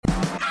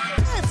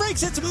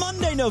Yikes, it's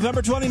Monday,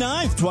 November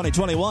 29th,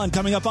 2021.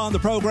 Coming up on the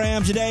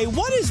program today,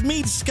 what is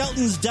Meade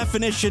Skelton's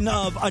definition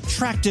of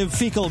attractive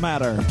fecal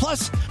matter?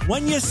 Plus,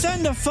 when you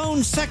send a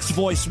phone sex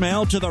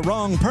voicemail to the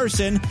wrong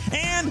person,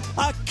 and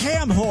a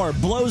cam whore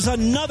blows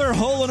another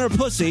hole in her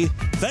pussy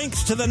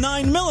thanks to the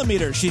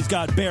 9mm she's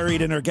got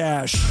buried in her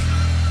gash.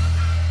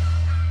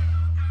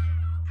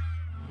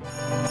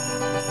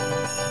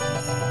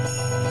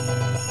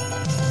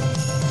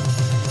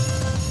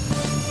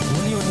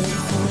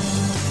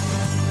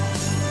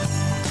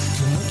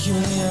 You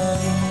in the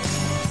eye,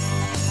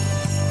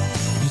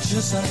 you're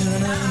just like you're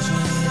an angel.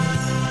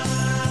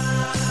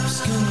 Your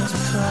skin makes me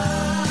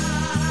cry.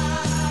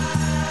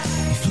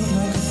 You float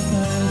like a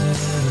feather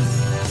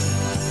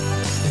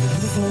in a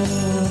beautiful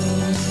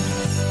world.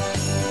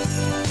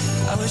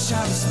 I wish I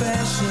was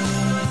special.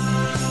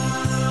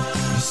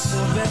 You're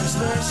so very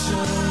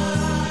special.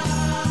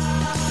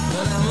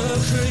 But I'm a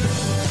creep.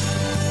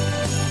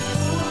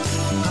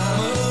 I'm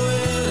a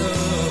widow.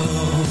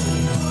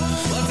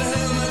 What the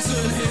hell am I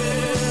doing here?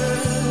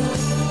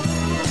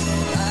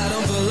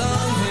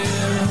 Belong here.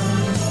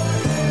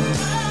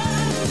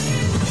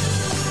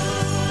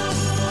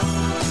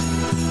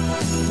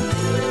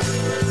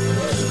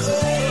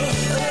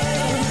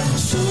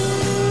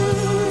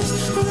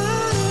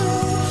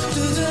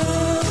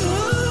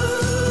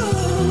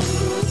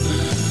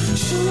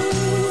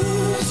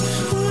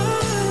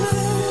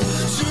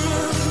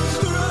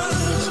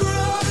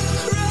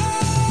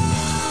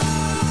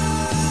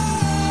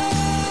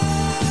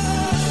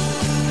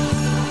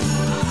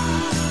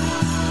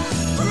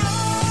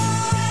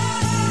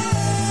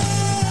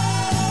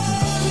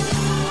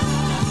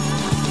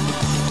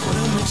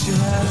 You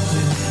have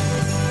it,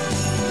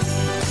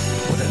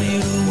 whatever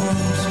you want.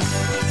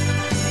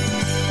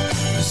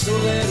 You're so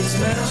very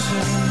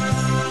special.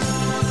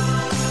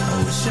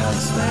 I wish I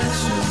was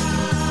special,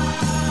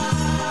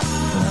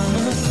 but I'm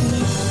a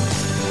creep.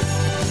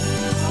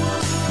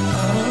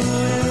 I'm a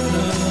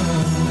widow.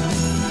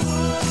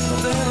 What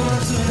the hell am I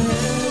doing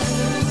here?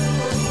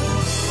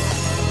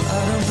 I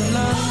don't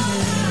belong here.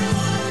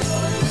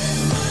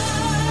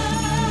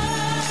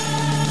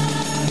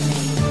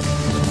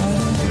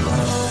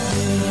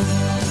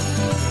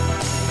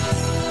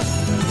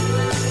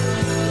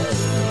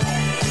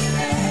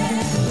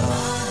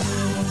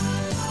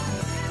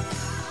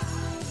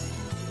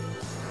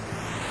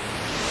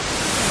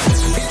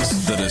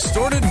 The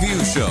Distorted View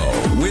Show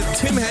with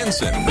Tim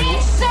Henson.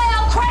 Bitch,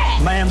 sell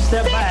crack! Ma'am,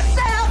 step back.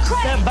 Sell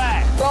crack! Step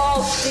back.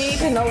 Bald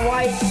Steve and a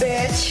white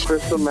bitch.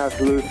 Crystal meth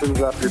loosens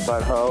up your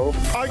butthole.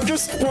 I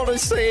just want to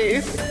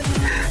say,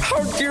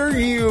 how dare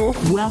you?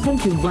 Welcome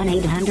to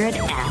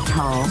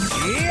 1-800-ASSHOLE.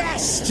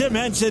 Yes, Tim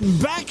Henson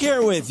back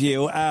here with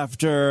you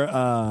after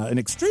an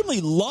extremely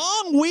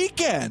long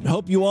weekend.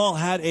 Hope you all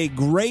had a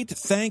great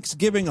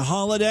Thanksgiving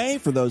holiday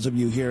for those of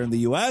you here in the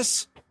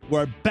U.S.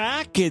 We're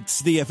back.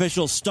 It's the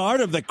official start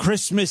of the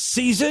Christmas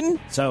season.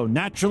 So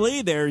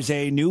naturally, there's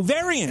a new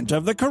variant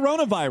of the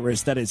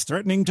coronavirus that is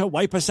threatening to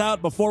wipe us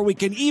out before we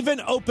can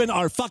even open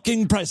our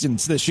fucking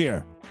presents this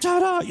year.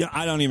 Ta-da!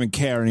 I don't even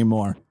care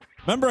anymore.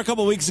 Remember a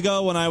couple weeks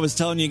ago when I was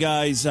telling you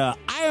guys, I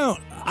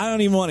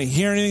don't even want to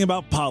hear anything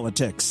about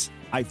politics.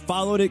 I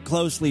followed it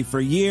closely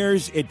for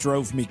years. It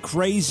drove me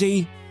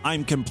crazy.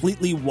 I'm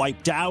completely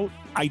wiped out.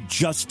 I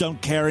just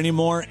don't care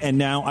anymore. And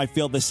now I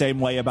feel the same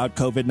way about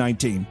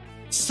COVID-19.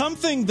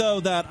 Something, though,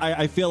 that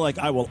I feel like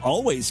I will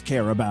always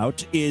care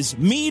about is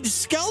Meade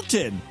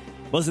Skelton.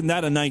 Wasn't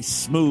that a nice,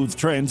 smooth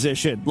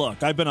transition?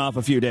 Look, I've been off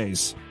a few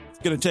days. It's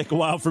going to take a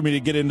while for me to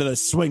get into the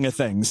swing of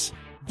things.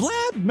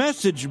 Vlad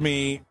messaged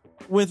me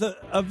with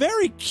a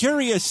very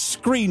curious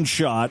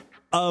screenshot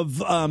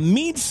of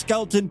Meade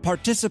Skelton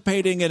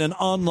participating in an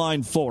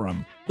online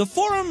forum. The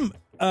forum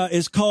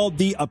is called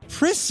the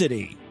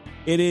Apricity.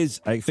 It is,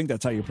 I think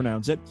that's how you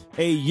pronounce it,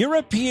 a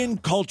European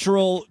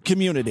cultural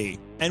community.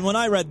 And when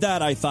I read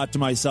that, I thought to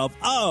myself,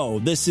 oh,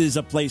 this is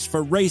a place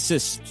for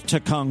racists to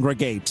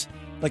congregate,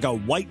 like a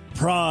white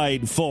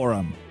pride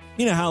forum.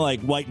 You know how,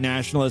 like, white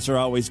nationalists are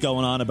always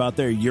going on about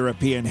their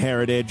European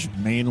heritage,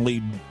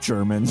 mainly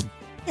German.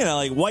 You know,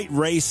 like white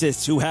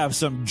racists who have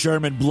some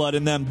German blood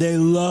in them, they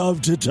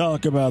love to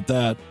talk about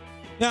that.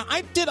 Now,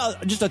 I did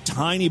just a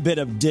tiny bit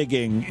of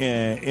digging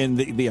in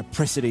the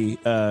Apricity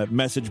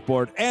message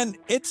board, and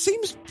it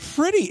seems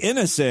pretty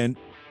innocent.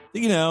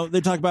 You know,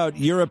 they talk about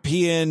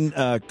European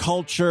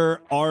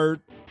culture,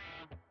 art,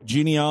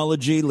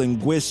 genealogy,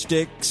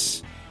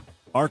 linguistics,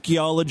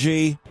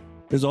 archaeology.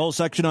 There's a whole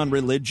section on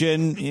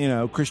religion, you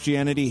know,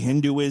 Christianity,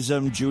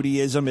 Hinduism,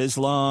 Judaism,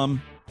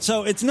 Islam.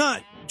 So it's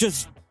not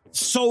just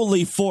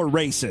solely for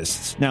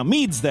racists. Now,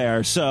 Meade's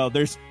there, so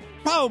there's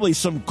probably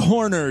some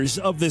corners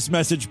of this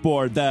message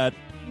board that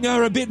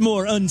are a bit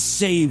more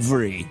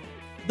unsavory.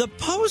 The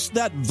post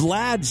that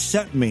Vlad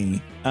sent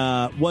me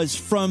was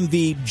from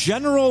the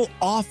General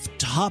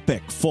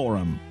Off-Topic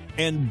Forum.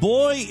 And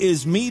boy,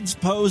 is Meade's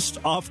post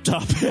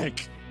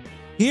off-topic.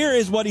 Here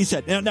is what he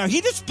said. Now,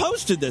 he just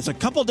posted this a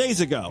couple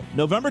days ago,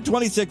 November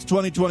 26,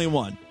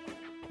 2021.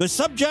 The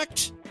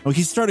subject,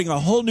 he's starting a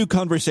whole new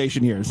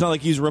conversation here. It's not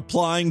like he's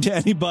replying to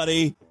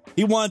anybody.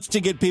 He wants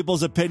to get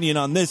people's opinion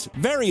on this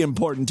very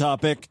important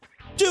topic.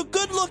 Do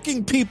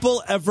good-looking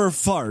people ever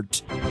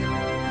fart?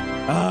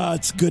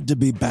 It's good to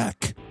be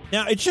back.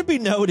 Now, it should be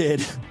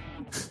noted,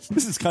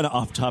 this is kind of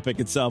off topic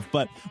itself,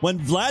 but when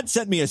Vlad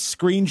sent me a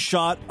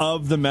screenshot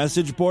of the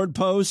message board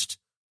post,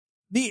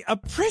 the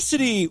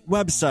Apricity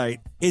website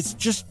is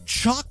just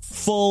chock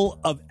full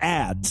of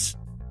ads,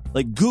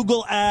 like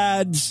Google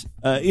ads,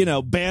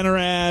 banner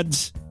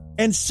ads.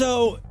 And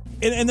so,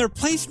 and they're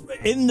placed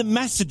in the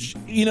message,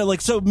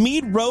 so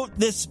Mead wrote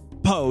this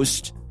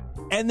post,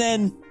 and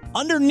then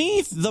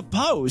underneath the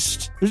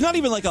post, there's not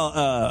even like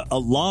a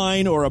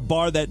line or a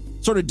bar that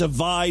sort of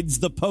divides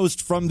the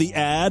post from the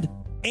ad.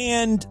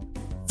 And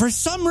for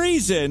some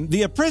reason,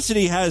 the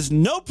Apricity has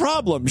no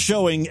problem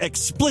showing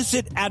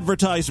explicit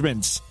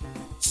advertisements.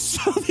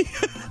 So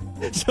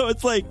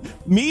it's like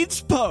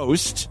Mead's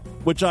post,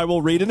 which I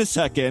will read in a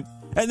second,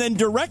 and then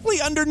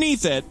directly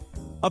underneath it,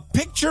 a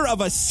picture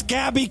of a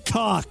scabby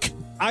cock.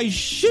 I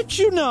shit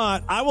you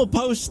not, I will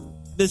post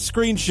this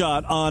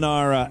screenshot on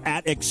our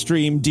at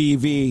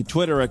ExtremeDV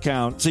Twitter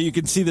account so you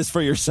can see this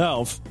for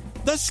yourself.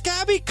 The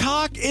scabby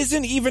cock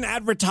isn't even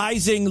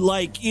advertising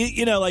like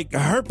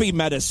herpes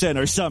medicine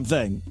or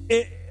something.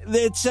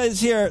 It says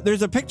here,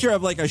 there's a picture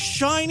of like a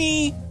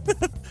shiny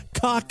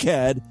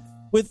cockhead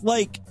with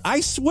I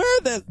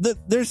swear that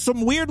there's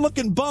some weird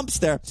looking bumps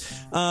there.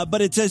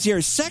 But it says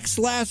here, sex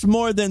lasts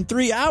more than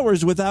 3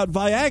 hours without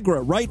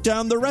Viagra. Write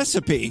down the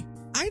recipe.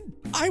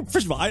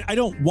 First of all, I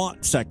don't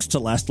want sex to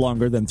last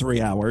longer than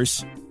 3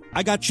 hours.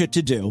 I got shit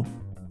to do.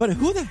 But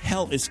who the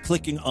hell is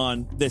clicking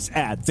on this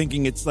ad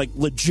thinking it's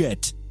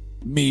legit?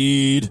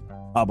 Mead,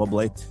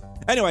 probably.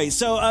 Anyway,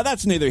 so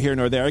that's neither here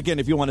nor there. Again,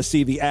 if you want to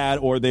see the ad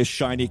or this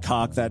shiny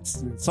cock,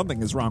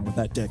 something is wrong with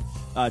that dick.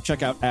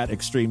 Check out at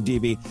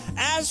ExtremeDV.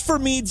 As for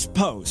Mead's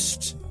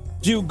post,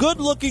 do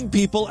good-looking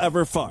people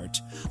ever fart?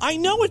 I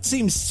know it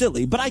seems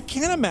silly, but I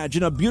can't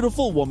imagine a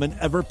beautiful woman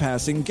ever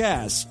passing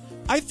gas.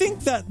 I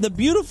think that the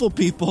beautiful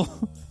people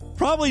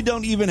probably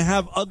don't even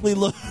have ugly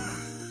look.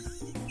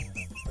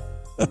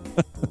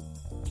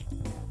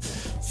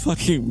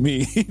 Fucking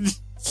Mead.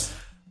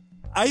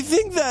 I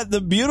think that the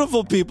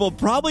beautiful people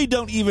probably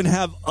don't even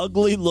have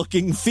ugly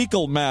looking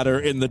fecal matter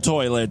in the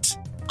toilet.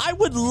 I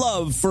would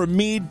love for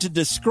Mead to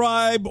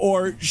describe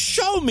or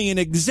show me an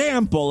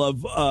example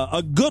of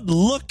a good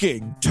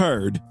looking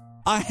turd.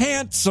 A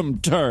handsome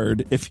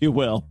turd, if you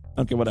will.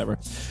 Okay, whatever.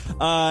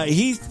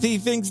 He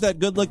thinks that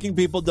good-looking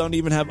people don't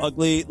even have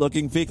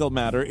ugly-looking fecal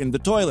matter in the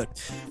toilet.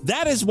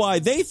 That is why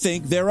they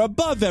think they're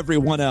above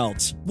everyone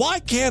else. Why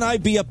can't I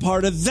be a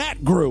part of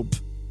that group?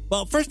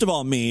 Well, first of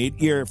all,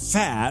 Mead, you're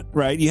fat,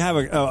 right? You have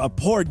a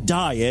poor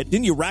diet.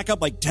 Didn't you rack up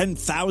like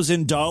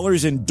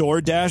 $10,000 in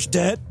DoorDash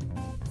debt?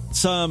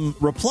 Some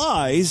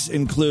replies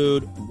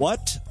include,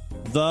 what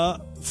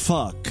the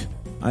fuck?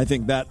 I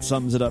think that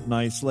sums it up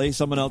nicely.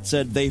 Someone else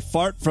said, they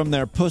fart from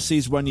their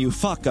pussies when you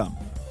fuck them.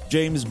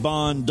 James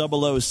Bond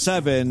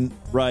 007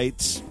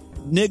 writes,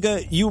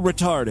 nigga, you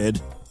retarded.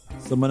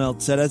 Someone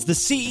else said, as the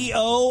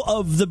CEO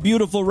of the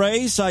beautiful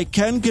race, I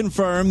can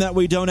confirm that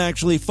we don't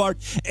actually fart,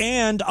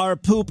 and our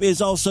poop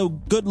is also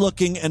good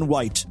looking and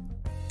white.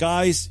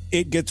 Guys,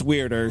 it gets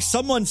weirder.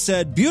 Someone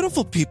said,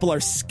 beautiful people are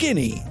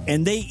skinny,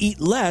 and they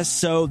eat less,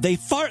 so they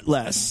fart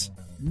less.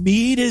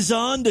 Mead is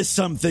on to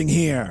something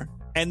here.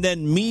 And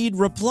then Mead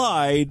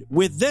replied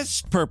with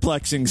this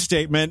perplexing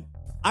statement,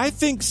 I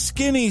think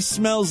skinny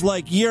smells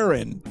like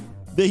urine.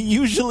 They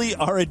usually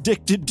are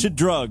addicted to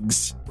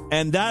drugs.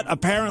 And that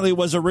apparently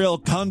was a real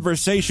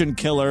conversation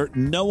killer.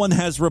 No one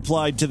has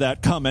replied to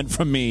that comment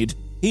from Mead.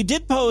 He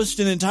did post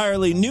an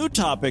entirely new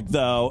topic,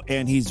 though,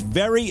 and he's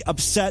very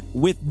upset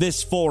with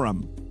this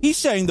forum. He's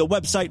saying the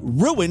website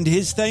ruined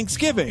his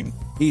Thanksgiving.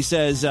 He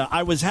says,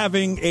 I was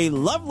having a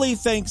lovely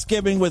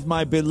Thanksgiving with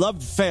my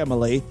beloved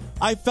family.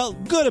 I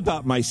felt good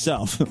about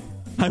myself.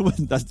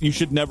 You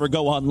should never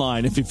go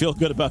online if you feel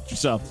good about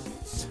yourself.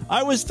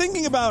 I was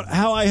thinking about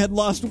how I had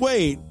lost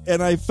weight,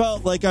 and I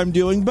felt like I'm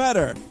doing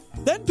better.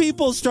 Then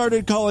people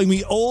started calling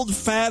me old,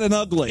 fat, and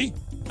ugly,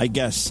 I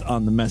guess,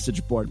 on the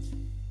message board.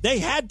 They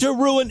had to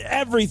ruin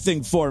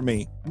everything for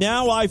me.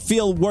 Now I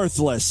feel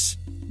worthless.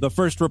 The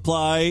first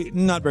reply,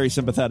 not very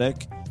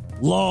sympathetic.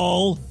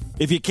 Lol.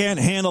 If you can't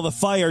handle the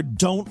fire,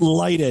 don't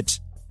light it.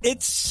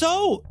 It's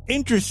so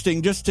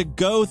interesting just to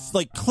go,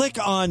 click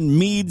on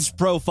Mead's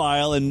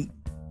profile and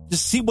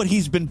just see what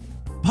he's been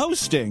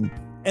posting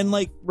and,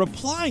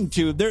 replying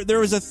to. There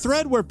was a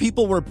thread where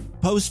people were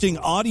posting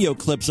audio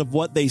clips of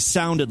what they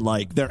sounded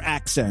like, their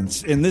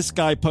accents. And this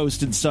guy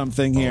posted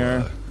something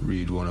here.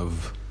 Read one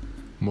of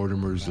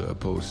Mortimer's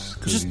posts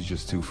because he's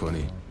just too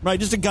funny. Right,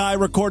 just a guy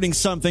recording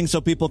something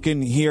so people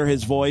can hear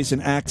his voice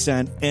and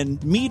accent.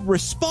 And Mead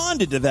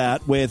responded to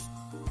that with,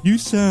 you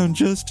sound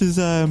just as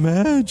I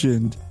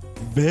imagined.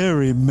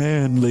 Very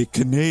manly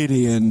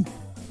Canadian.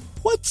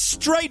 What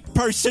straight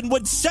person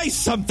would say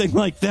something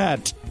like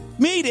that?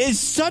 Mead is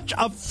such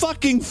a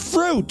fucking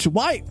fruit.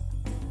 Why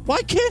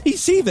can't he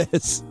see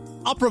this?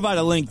 I'll provide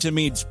a link to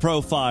Mead's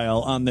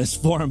profile on this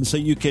forum so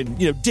you can,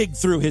 dig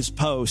through his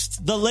posts.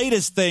 The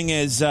latest thing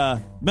is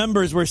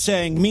members were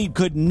saying Mead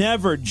could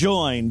never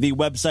join the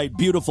website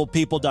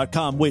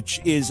beautifulpeople.com,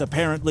 which is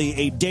apparently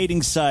a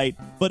dating site,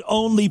 but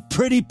only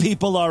pretty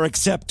people are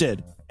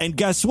accepted. And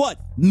guess what?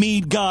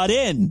 Mead got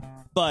in.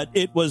 But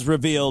it was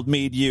revealed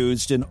Mead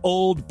used an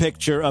old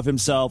picture of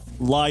himself,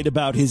 lied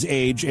about his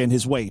age and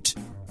his weight.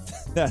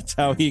 That's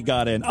how he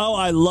got in. Oh,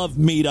 I love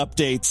Mead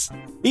updates.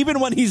 Even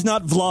when he's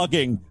not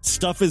vlogging,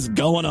 stuff is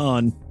going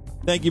on.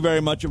 Thank you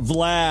very much,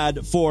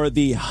 Vlad, for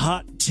the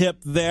hot tip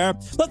there.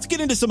 Let's get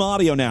into some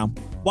audio now.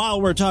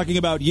 While we're talking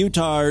about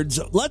Utards,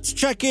 let's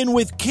check in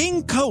with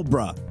King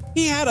Cobra.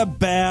 He had a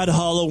bad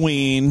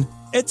Halloween.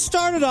 It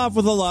started off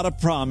with a lot of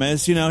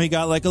promise. He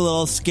got like a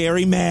little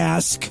scary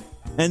mask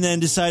and then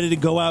decided to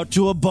go out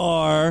to a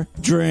bar,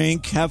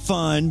 drink, have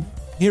fun.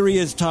 Here he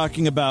is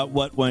talking about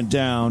what went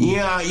down.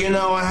 Yeah,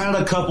 I had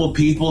a couple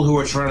people who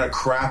were trying to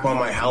crap on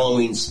my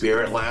Halloween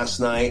spirit last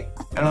night.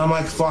 And I'm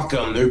like, fuck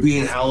them. They're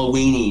being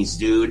Halloweenies,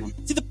 dude.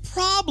 See, the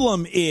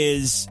problem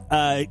is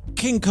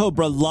King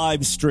Cobra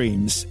live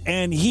streams,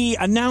 and he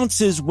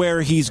announces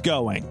where he's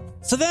going.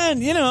 So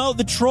then,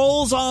 the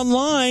trolls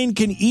online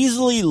can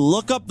easily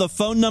look up the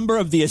phone number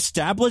of the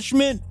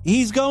establishment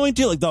he's going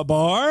to, like the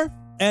bar,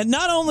 and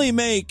not only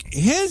make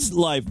his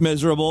life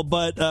miserable,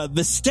 but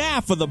the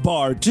staff of the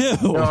bar, too.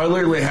 No, I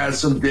literally had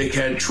some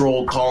dickhead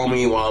troll call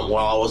me while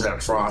I was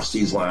at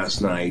Frosty's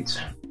last night.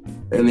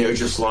 And they were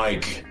just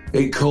like,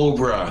 hey,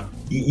 Cobra,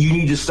 you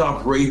need to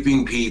stop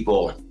raping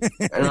people.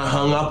 And I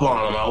hung up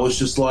on him. I was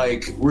just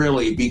like,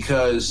 really?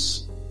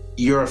 Because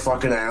you're a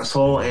fucking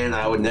asshole and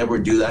I would never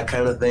do that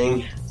kind of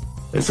thing?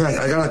 In fact,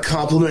 I got a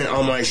compliment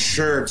on my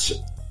shirt.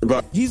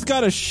 He's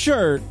got a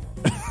shirt.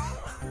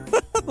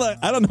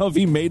 I don't know if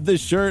he made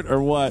this shirt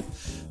or what,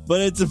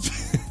 but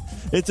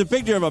it's a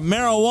picture of a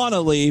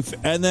marijuana leaf,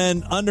 and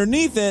then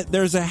underneath it,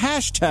 there's a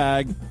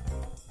hashtag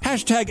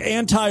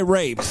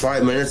anti-rape.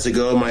 5 minutes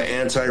ago, my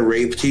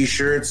anti-rape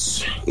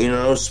t-shirts,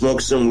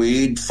 smoke some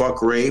weed,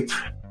 fuck rape.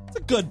 It's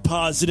a good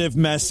positive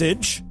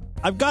message.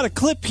 I've got a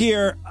clip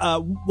here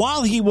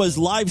while he was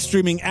live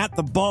streaming at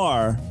the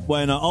bar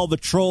when all the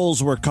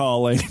trolls were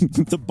calling.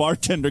 The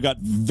bartender got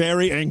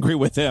very angry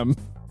with him.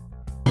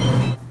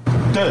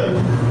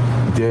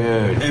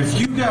 Dude, if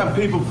you got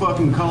people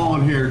fucking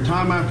calling here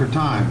time after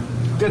time,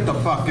 get the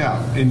fuck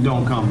out and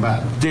don't come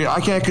back. Dude, I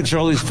can't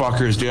control these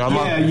fuckers,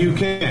 dude. You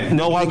can.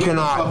 No, I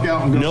cannot.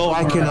 No,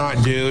 I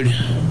cannot, dude.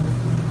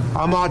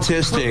 I'm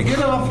autistic. Get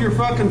off your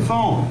fucking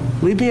phone.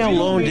 Leave me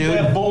alone, dude. We don't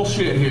need that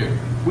bullshit here.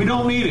 We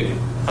don't need it.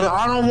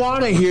 I don't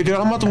want it here, dude.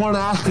 I'm not the one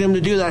asking him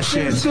to do that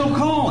shit. They're still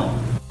calling.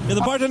 Yeah,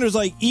 the bartender's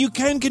like, you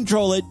can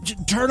control it.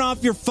 Turn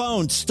off your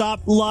phone.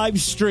 Stop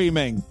live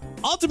streaming.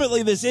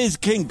 Ultimately, this is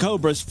King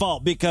Cobra's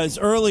fault because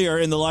earlier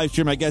in the live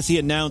stream, I guess he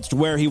announced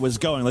where he was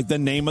going, like the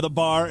name of the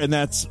bar, and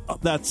that's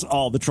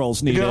all the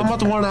trolls needed. Dude, I'm not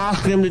the one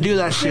asking him to do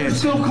that shit. They're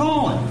still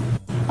calling.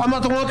 I'm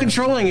not the one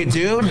controlling it,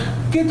 dude.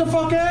 Get the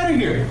fuck out of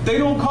here. They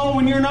don't call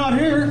when you're not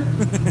here.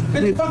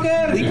 Get the fuck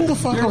out of here. Leave me the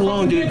fuck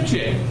alone, dude.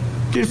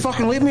 Dude,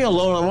 fucking leave me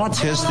alone. I'm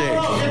autistic.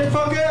 No, get the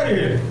fuck out of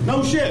here.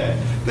 No shit.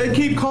 They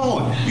keep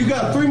calling. You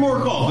got 3 more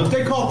calls. If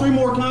they call 3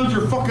 more times,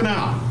 you're fucking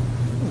out.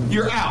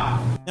 You're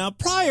out. Now,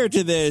 prior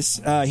to this,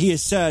 he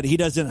has said he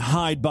doesn't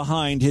hide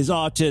behind his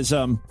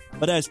autism.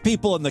 But as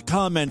people in the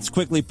comments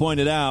quickly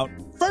pointed out,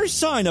 first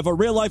sign of a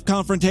real-life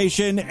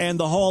confrontation and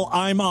the whole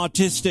I'm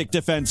autistic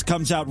defense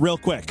comes out real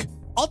quick.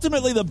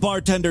 Ultimately, the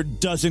bartender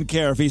doesn't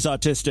care if he's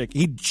autistic.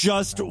 He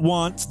just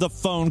wants the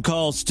phone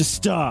calls to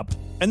stop.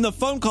 And the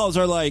phone calls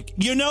are like,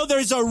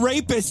 there's a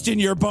rapist in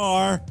your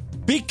bar.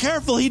 Be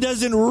careful he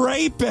doesn't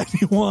rape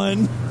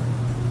anyone.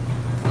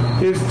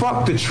 Dude,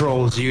 fuck the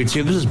trolls,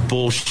 YouTube. This is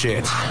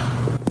bullshit.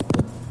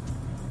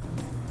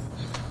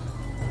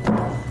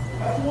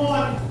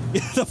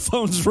 The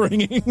phone's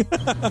ringing.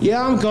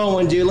 Yeah, I'm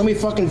going, dude. Let me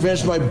fucking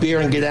finish my beer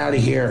and get out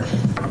of here.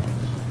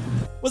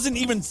 Wasn't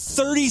even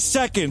 30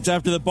 seconds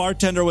after the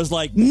bartender was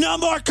like, no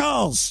more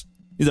calls.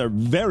 These are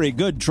very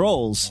good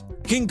trolls.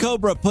 King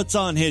Cobra puts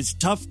on his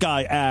tough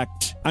guy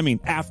act. I mean,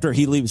 after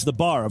he leaves the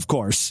bar, of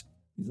course.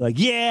 He's like,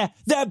 yeah,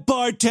 that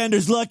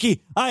bartender's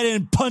lucky I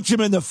didn't punch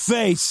him in the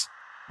face.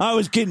 I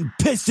was getting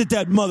pissed at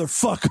that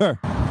motherfucker.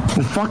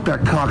 Fuck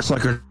that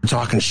cocksucker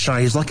talking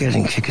shit. He's lucky I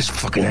didn't kick his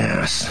fucking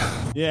ass.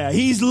 Yeah,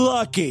 he's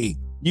lucky.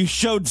 You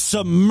showed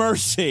some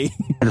mercy.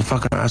 To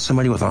fucking ask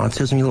somebody with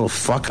autism, you little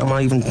fuck. I'm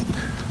not even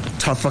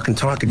fucking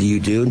talking to you,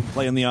 dude.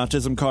 Playing the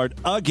autism card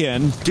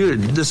again.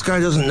 Dude, this guy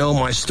doesn't know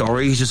my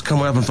story. He's just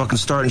coming up and fucking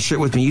starting shit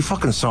with me. You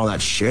fucking saw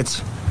that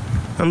shit.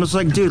 I'm just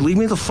like, dude, leave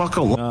me the fuck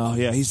alone. Oh,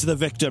 yeah, he's the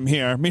victim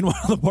here.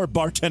 Meanwhile, the poor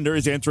bartender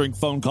is answering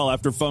phone call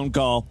after phone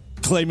call,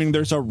 claiming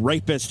there's a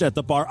rapist at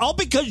the bar. All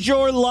because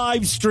you're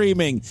live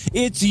streaming.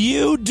 It's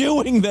you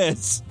doing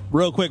this.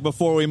 Real quick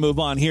before we move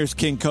on, here's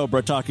King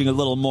Cobra talking a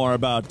little more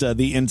about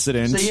the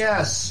incident. So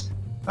yes,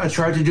 I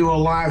tried to do a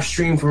live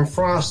stream from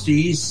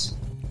Frosty's,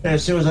 and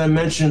as soon as I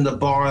mentioned the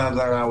bar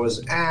that I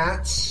was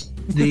at,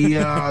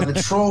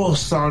 The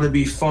trolls thought it'd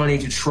be funny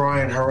to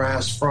try and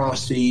harass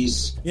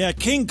Frosties. Yeah,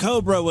 King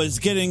Cobra was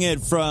getting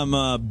it from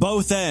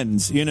both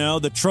ends. You know,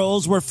 the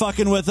trolls were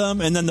fucking with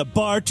him, and then the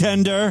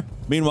bartender.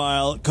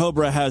 Meanwhile,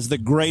 Cobra has the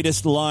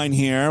greatest line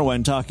here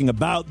when talking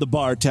about the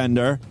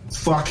bartender.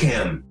 Fuck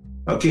him.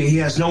 Okay, he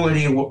has no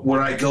idea what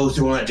I go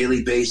through on a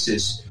daily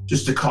basis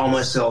just to call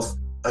myself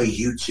a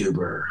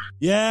YouTuber.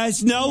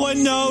 Yes, no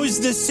one knows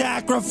the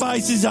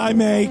sacrifices I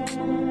make,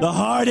 the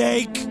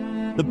heartache,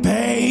 the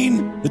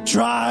pain, the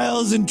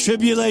trials and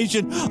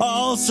tribulation.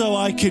 Also,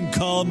 I can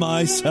call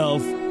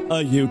myself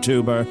a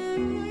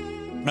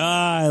YouTuber.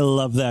 I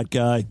love that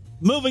guy.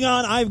 Moving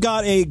on, I've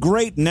got a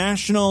great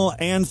national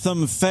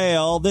anthem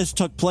fail. This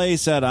took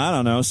place at, I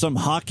don't know, some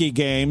hockey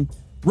game.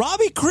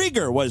 Robbie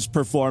Krieger was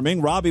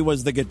performing. Robbie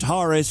was the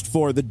guitarist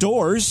for The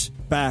Doors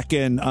back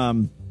in,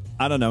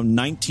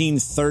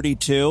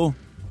 1932,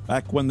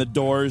 back when The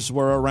Doors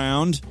were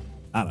around.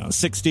 I don't know,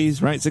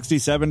 60s, right?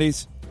 60s,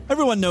 70s.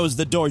 Everyone knows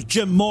The Doors.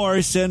 Jim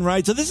Morrison,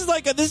 right? So this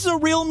is a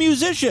real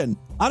musician.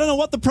 I don't know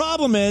what the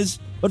problem is,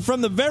 but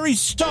from the very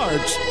start,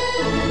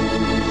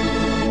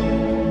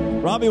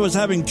 Robbie was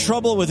having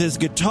trouble with his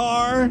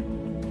guitar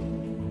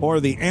or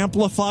the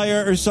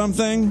amplifier or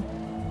something.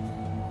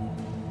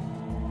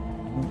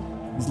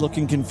 He's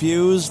looking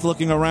confused,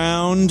 looking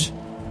around.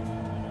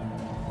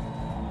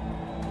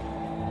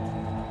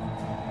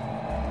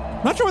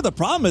 Not sure what the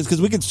problem is because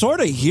we can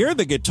sort of hear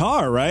the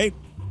guitar, right?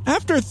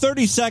 After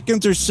 30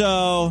 seconds or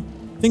so,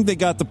 I think they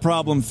got the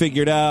problem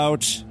figured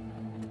out.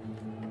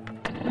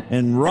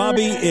 And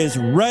Robbie is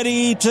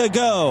ready to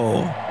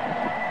go.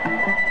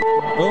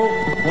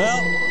 Oh,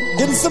 well,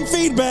 getting some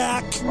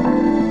feedback.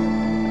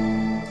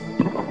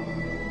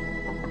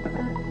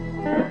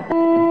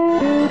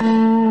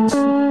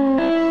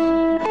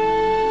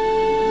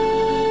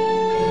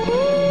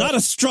 Not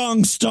a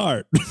strong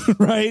start,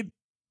 right?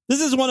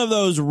 This is one of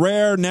those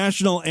rare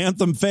national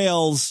anthem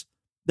fails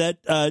that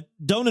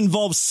don't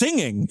involve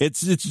singing.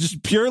 It's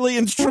just purely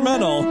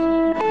instrumental.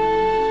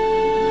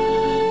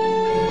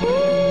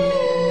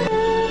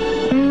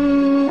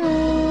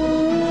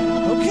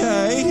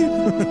 Okay.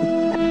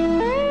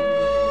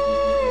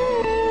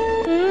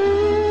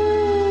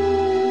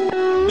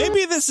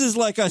 Maybe this is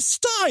like a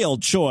style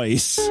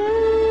choice.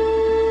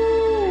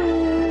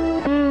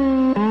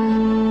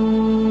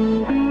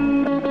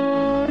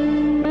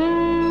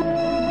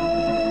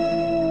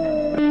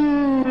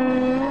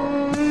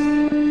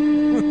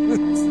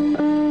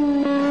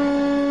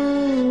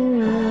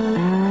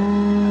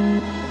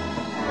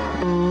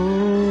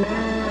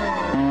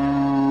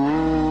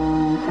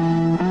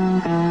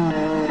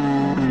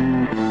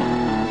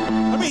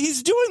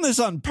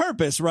 On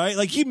purpose, right?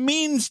 Like he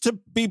means to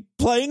be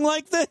playing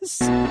like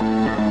this. Okay.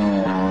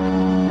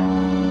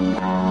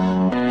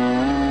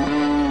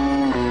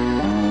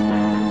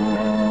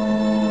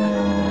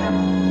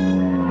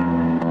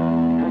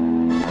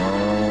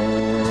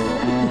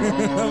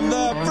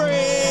 The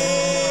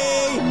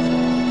free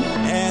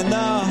and the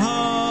home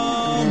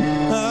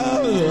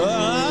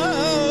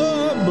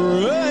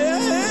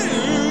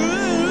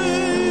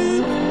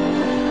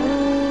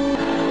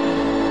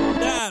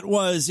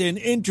was an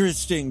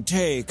interesting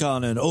take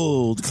on an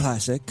old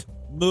classic.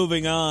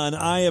 Moving on,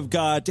 I have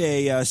got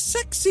a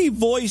sexy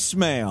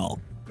voicemail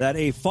that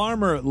a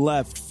farmer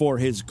left for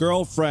his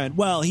girlfriend.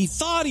 Well, he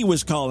thought he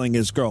was calling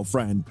his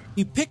girlfriend.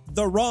 He picked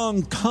the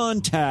wrong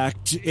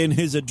contact in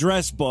his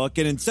address book,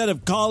 and instead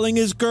of calling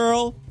his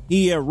girl,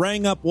 he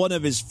rang up one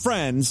of his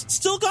friends.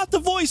 Still got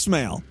the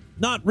voicemail.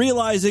 Not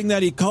realizing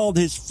that he called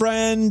his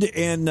friend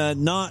and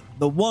not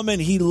the woman,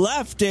 he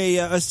left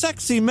a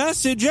sexy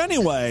message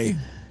anyway.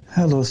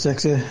 Hello,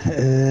 sexy.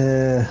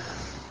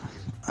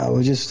 I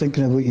was just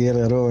thinking about you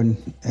earlier on,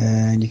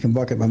 and you come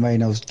back at my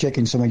mind. I was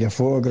checking some of your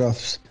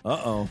photographs.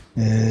 Uh-oh.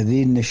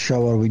 They in the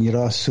shower when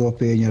your ass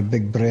soapy and your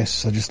big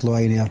breasts are just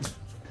lying there.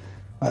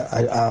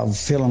 I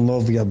fell in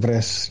love with your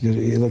breasts.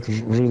 You look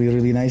really,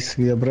 really nice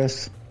with your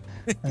breasts.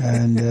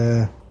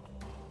 And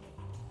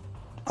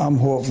I'm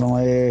hoping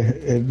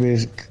it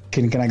was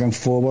can I go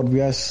forward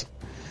with us,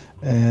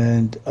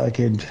 and I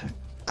could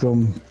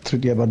come through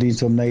to Aberdeen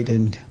some night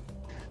and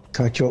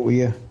catch up with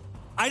you.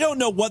 I don't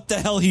know what the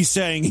hell he's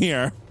saying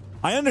here.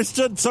 I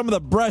understood some of the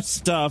breast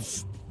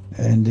stuff.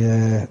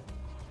 And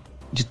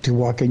just to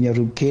walk in your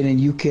room.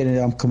 Kenan,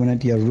 I'm coming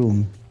into your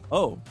room.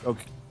 Oh,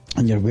 okay.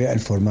 And you're waiting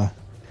for me.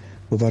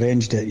 We've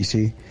arranged it, you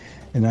see.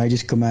 And I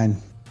just come in,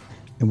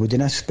 and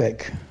within a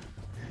speck,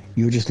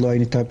 you just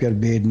lying atop your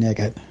bed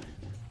naked.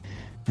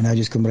 And I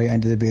just come right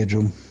into the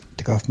bedroom,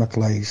 take off my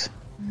clothes.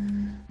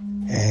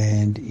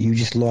 And you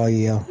just lie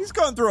here. He's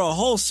going through a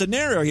whole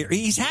scenario here.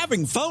 He's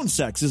having phone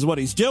sex is what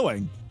he's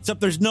doing.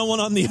 Except there's no one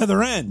on the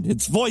other end.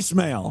 It's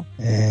voicemail.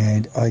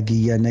 And I give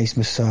you a nice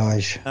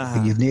massage.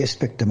 But you've never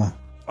speak to me.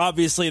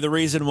 Obviously, the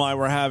reason why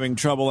we're having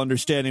trouble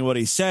understanding what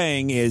he's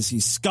saying is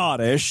he's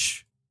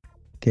Scottish.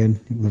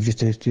 Ken, we're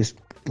just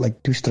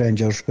like two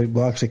strangers, but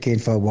we actually came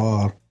for a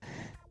war.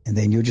 And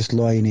then you're just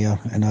lying here,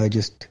 and I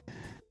just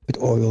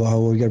put oil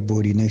all over your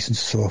body, nice and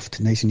soft,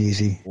 nice and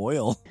easy.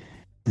 Oil?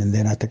 And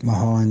then I take my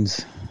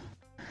hands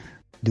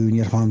doing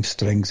your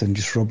hamstrings and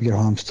just rub your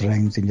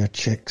hamstrings and your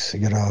cheeks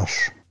and your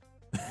arse.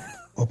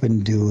 Up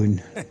and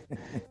down,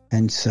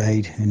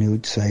 inside and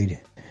outside.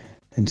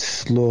 And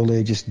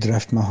slowly just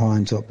drift my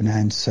hands up and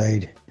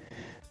inside.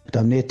 But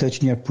I'm not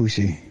touching your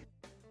pussy.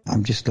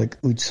 I'm just like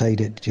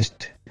outside it,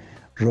 just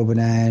rubbing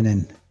in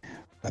and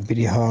a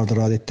bit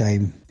harder all the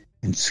time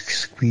and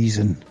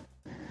squeezing.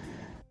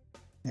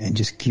 And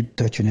just keep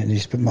touching it and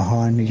just put my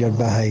hand in your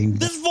behind.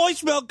 This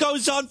voicemail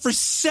goes on for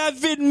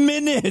 7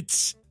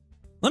 minutes.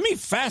 Let me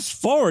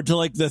fast forward to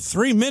like the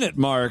 3-minute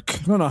mark.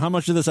 I don't know how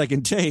much of this I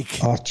can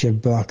take. Arch your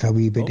back a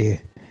wee bit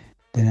there.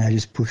 Then I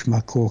just push my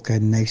cock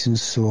in nice and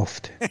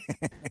soft.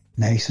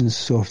 Nice and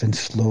soft and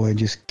slow and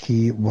just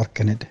keep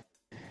working it.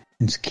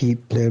 And just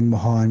keep playing my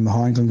hand. My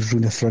hand comes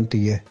round the front of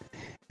you.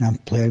 And I'm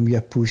playing with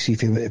your pussy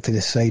for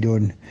the side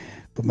on.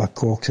 But my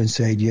cock's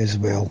inside you as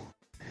well.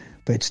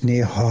 But it's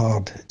not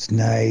hard. It's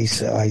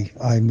nice.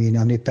 I mean,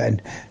 I'm not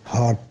putting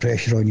hard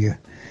pressure on you.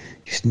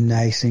 Just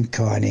nice and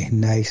corny.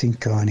 Nice and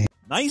corny.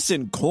 Nice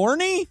and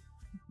corny?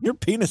 Your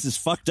penis is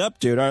fucked up,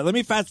 dude. All right, let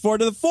me fast forward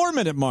to the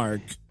 4-minute mark.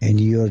 And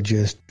you're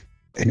just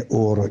an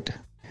aura.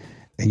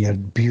 And your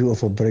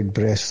beautiful big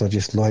breasts are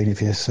just lying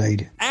at your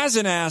side. As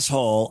an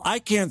asshole, I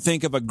can't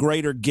think of a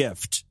greater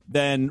gift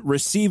than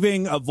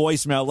receiving a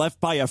voicemail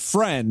left by a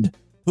friend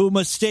who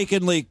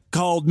mistakenly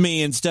called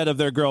me instead of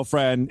their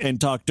girlfriend and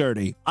talked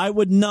dirty. I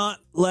would not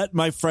let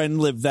my friend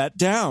live that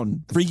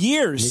down for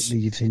years.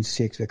 Lately, you've seen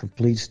sex with a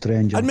complete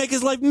stranger. I'd make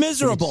his life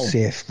miserable. It's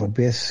safe. We're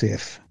both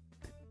safe.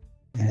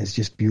 And it's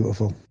just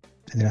beautiful.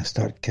 And then I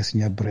start kissing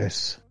your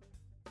breasts.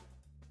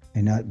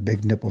 And that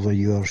big nipples of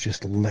yours,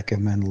 just lick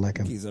him and lick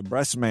him. He's a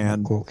breast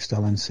man. My cock's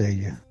still inside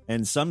you.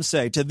 And some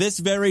say, to this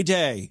very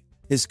day,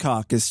 his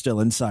cock is still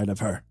inside of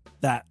her.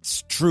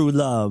 That's true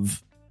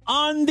love.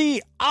 On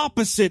the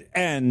opposite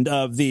end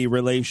of the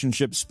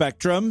relationship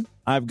spectrum,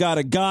 I've got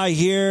a guy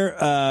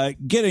here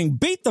getting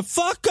beat the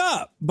fuck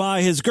up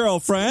by his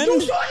girlfriend. You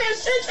doing that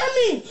shit to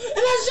me, and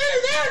that shit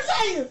is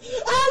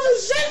irritating. I have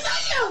a shit to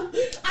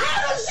you. I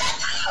have a shit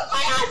to you,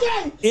 my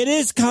Andre. It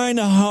is kind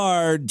of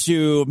hard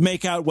to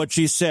make out what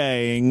she's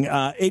saying.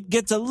 It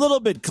gets a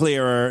little bit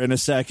clearer in a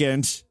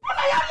second.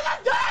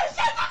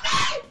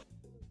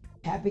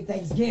 Happy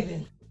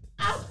Thanksgiving.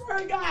 I swear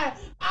to God,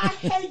 I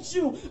hate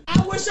you.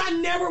 I wish I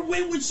never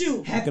went with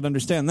you. I can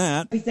understand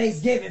that. Happy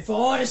Thanksgiving for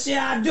all the shit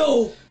I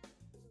do.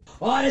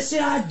 All the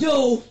shit I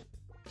do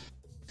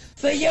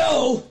for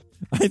you.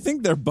 I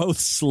think they're both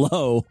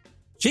slow.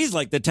 She's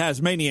like the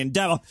Tasmanian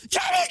devil.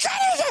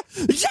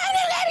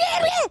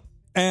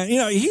 And, you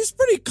know, he's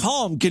pretty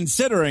calm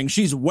considering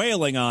she's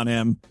wailing on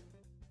him.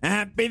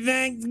 Happy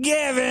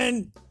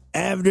Thanksgiving.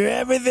 After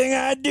everything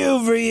I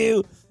do for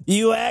you,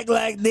 you act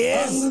like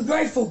this. I'm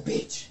ungrateful,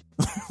 bitch.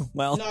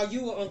 Well, no,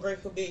 you an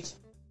ungrateful bitch.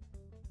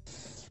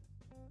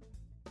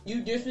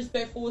 You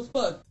disrespectful as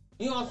fuck.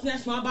 You gonna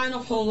snatch my bite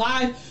off on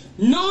live,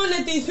 knowing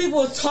that these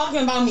people are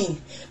talking about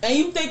me, and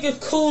you think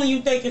it's cool and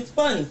you think it's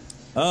funny.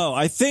 Oh,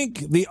 I think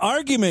the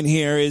argument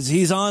here is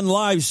he's on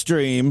live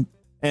stream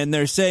and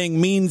they're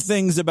saying mean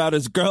things about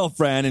his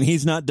girlfriend and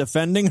he's not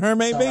defending her,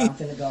 maybe? So I'm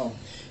finna go.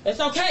 It's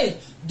okay.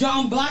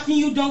 I'm blocking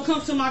you. Don't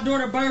come to my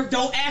daughter's birth.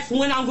 Don't ask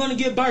when I'm gonna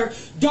give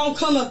birth. Don't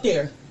come up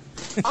there.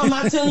 I'm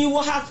not telling you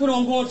what hospital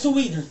I'm going to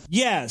either.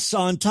 Yes,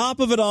 on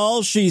top of it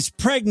all, she's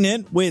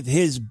pregnant with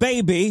his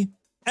baby.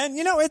 And,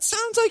 you know, it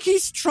sounds like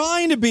he's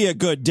trying to be a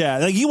good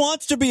dad. Like, he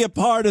wants to be a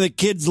part of the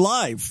kid's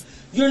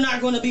life. You're not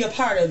going to be a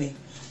part of it.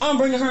 I'm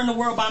bringing her in the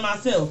world by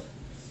myself.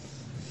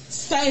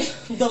 Stay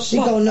the fuck. She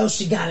gonna know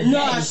she got it.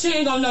 No, she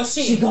ain't gonna know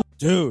she.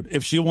 Dude,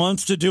 if she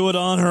wants to do it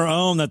on her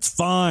own, that's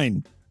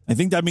fine. I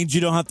think that means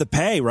you don't have to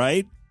pay,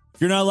 right?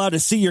 If you're not allowed to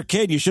see your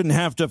kid, you shouldn't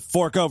have to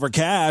fork over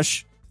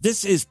cash.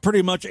 This is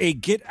pretty much a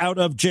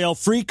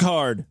get-out-of-jail-free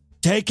card.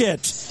 Take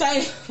it.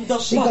 Stay the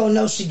fuck. She gonna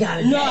know she got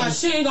it. No,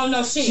 she ain't gonna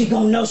know she. She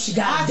gonna know she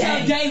got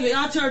it.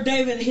 I'll tell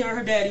David to hear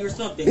her daddy or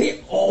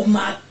something. Oh,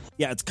 my.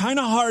 Yeah, it's kind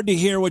of hard to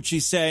hear what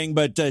she's saying,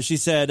 but she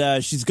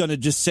said she's going to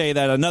just say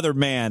that another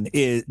man,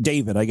 is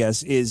David, I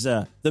guess, is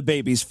the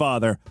baby's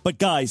father. But,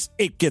 guys,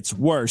 it gets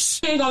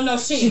worse. She ain't gonna know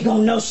she. She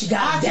gonna know she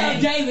got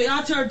it.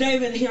 I'll tell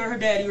David to hear her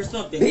daddy or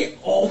something.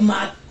 Oh,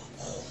 my.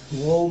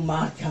 Oh,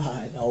 my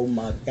God. Oh,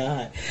 my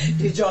God.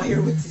 Did y'all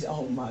hear what this?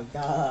 Oh, my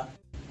God.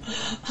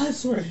 I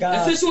swear to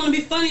God. If you want to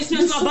be funny,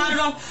 snatch my body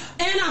off.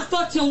 And I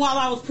fucked him while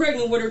I was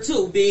pregnant with her,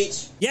 too,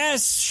 bitch.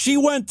 Yes, she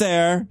went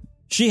there.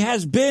 She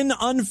has been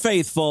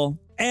unfaithful.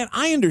 And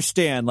I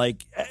understand,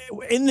 like,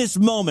 in this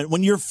moment,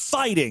 when you're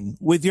fighting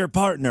with your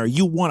partner,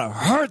 you want to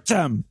hurt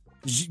them.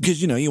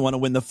 Because, you know, you want to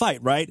win the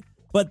fight, right?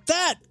 But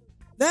that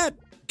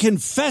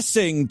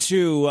confessing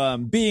to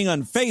being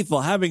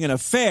unfaithful, having an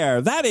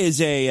affair, that is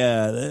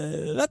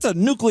that's a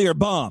nuclear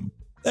bomb.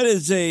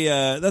 That's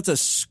a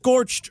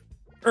scorched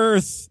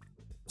earth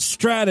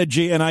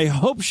strategy, and I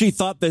hope she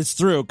thought this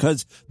through,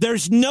 because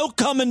there's no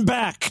coming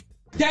back.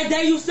 That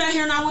day you sat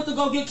here and I went to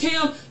go get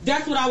Kim,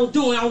 that's what I was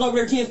doing. I was over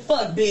there getting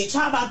fucked, bitch.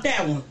 How about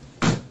that one?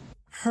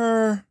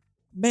 Her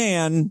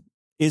man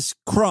is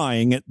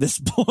crying at this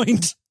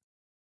point.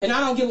 And I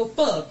don't give a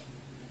fuck.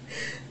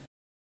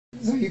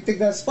 So you think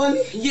that's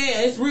funny?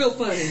 Yeah, it's real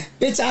funny.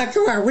 Bitch, I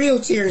cry real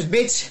tears,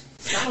 bitch.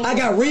 I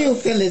got real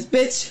feelings,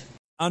 bitch.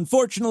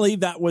 Unfortunately,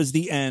 that was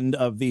the end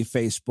of the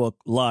Facebook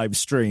live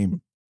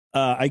stream.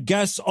 I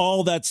guess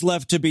all that's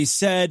left to be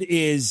said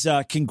is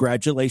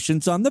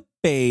congratulations on the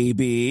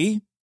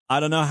baby. I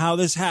don't know how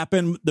this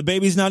happened. The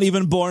baby's not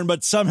even born,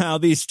 but somehow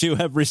these two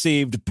have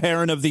received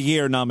Parent of the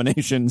Year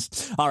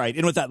nominations. All right,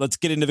 and with that, let's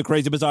get into the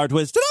crazy, bizarre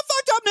twist and the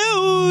fucked up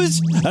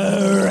news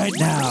right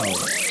now.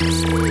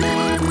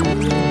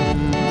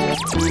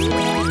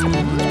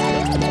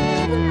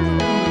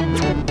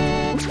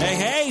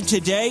 Hey,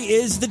 today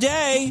is the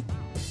day.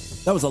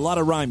 That was a lot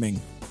of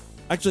rhyming.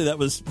 Actually, it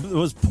was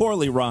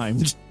poorly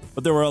rhymed,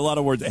 but there were a lot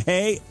of words.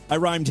 Hey, I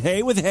rhymed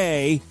hey with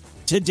hey.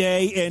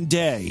 Today and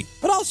day,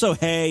 but also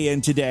hey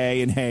and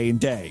today and hey and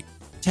day.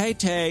 Tay,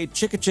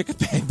 chicka, chicka,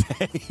 pay,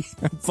 pay.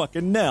 I'm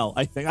fucking Nell,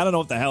 I think. I don't know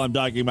what the hell I'm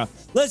talking about.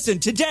 Listen,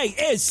 today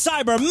is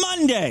Cyber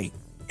Monday.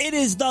 It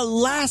is the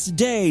last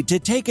day to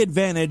take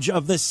advantage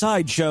of the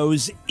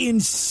Sideshow's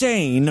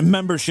insane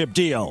membership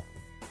deal.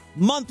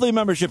 Monthly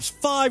memberships,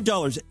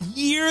 $5.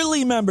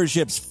 Yearly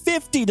memberships,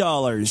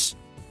 $50.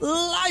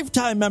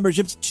 Lifetime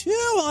memberships,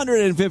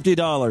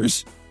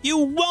 $250. You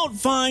won't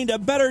find a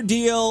better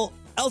deal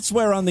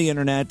elsewhere on the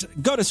internet.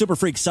 Go to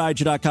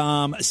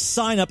superfreaksideshow.com,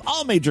 sign up,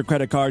 all major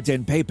credit cards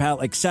and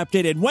PayPal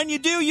accepted, and when you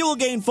do, you will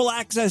gain full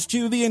access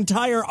to the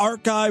entire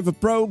archive of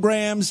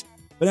programs.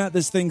 Been at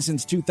this thing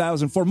since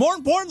 2004. More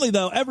importantly,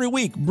 though, every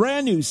week,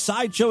 brand new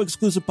Sideshow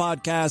exclusive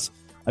podcasts.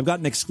 I've got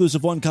an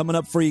exclusive one coming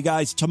up for you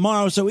guys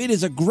tomorrow, so it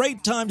is a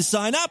great time to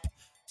sign up.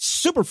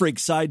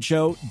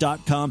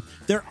 superfreaksideshow.com.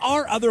 There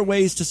are other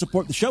ways to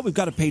support the show. We've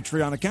got a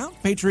Patreon account,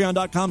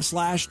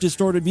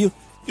 patreon.com/distortedview.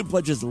 You can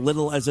pledge as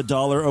little as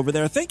 $1 over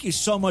there. Thank you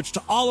so much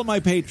to all of my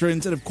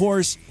patrons. And, of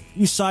course,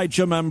 you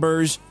Sideshow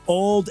members,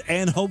 old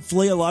and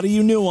hopefully a lot of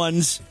you new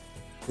ones.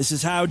 This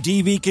is how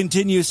DV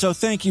continues, so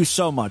thank you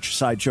so much,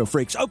 Sideshow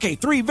freaks. Okay,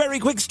 3 very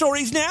quick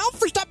stories now.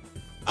 First up,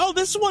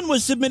 this one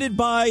was submitted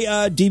by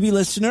DV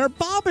listener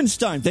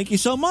Bobenstein. Thank you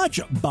so much,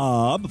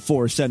 Bob,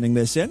 for sending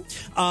this in.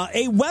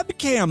 A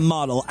webcam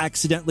model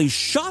accidentally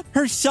shot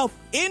herself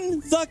in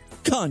the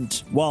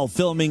cunt while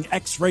filming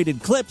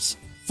X-rated clips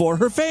for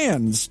her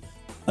fans.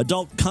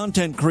 Adult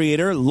content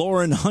creator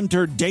Lauren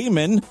Hunter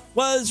Damon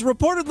was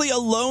reportedly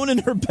alone in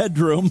her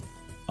bedroom.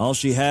 All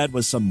she had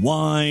was some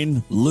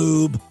wine,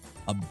 lube,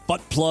 a butt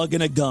plug,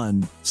 and a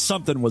gun.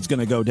 Something was going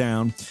to go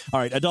down.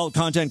 All right, adult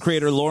content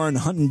creator Lauren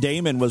Hunter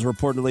Damon was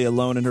reportedly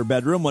alone in her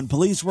bedroom when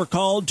police were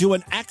called to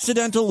an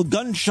accidental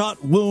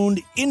gunshot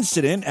wound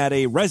incident at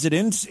a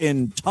residence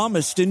in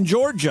Thomaston,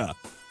 Georgia.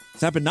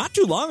 This happened not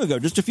too long ago,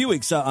 just a few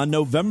weeks, on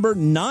November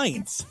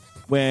 9th.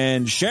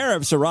 When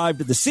sheriffs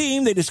arrived at the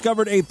scene, they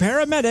discovered a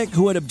paramedic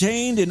who had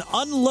obtained an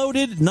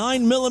unloaded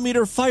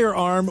 9mm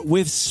firearm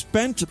with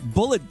spent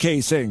bullet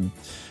casing.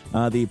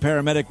 The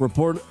paramedic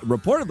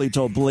reportedly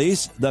told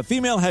police the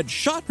female had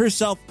shot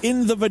herself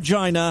in the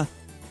vagina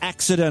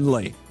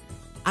accidentally.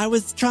 I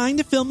was trying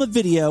to film a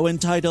video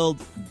entitled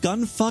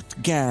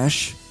Gunfucked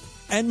Gash,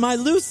 and my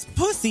loose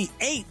pussy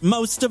ate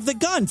most of the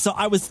gun, so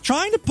I was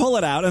trying to pull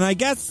it out, and I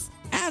guess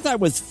as I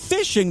was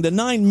fishing the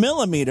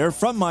 9mm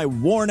from my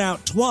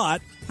worn-out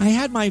twat, I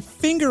had my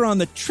finger on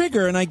the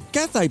trigger, and I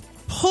guess I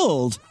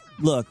pulled.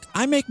 Look,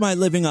 I make my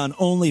living on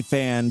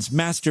OnlyFans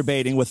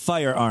masturbating with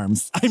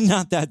firearms. I'm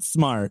not that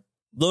smart.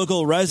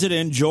 Local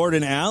resident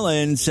Jordan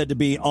Allen, said to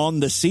be on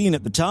the scene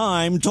at the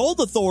time,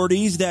 told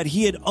authorities that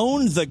he had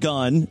owned the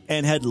gun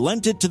and had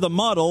lent it to the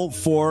model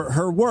for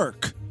her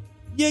work.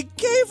 You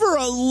gave her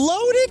a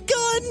loaded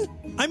gun?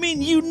 I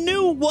mean, you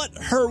knew what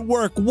her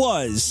work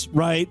was,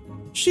 right?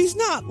 She's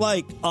not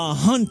like a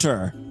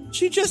hunter.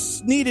 She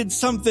just needed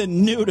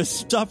something new to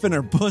stuff in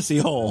her pussy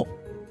hole.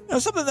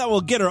 Something that will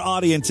get her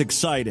audience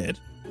excited.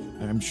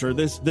 I'm sure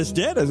this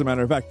did, as a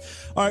matter of fact.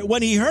 All right,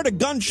 when he heard a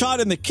gunshot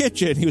in the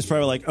kitchen, he was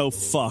probably like, oh,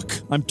 fuck,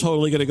 I'm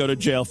totally going to go to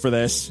jail for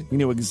this. He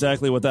knew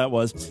exactly what that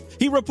was.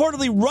 He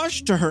reportedly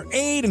rushed to her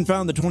aid and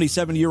found the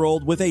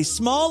 27-year-old with a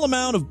small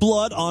amount of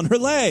blood on her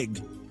leg.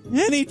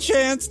 Any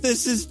chance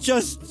this is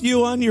just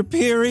you on your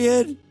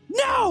period?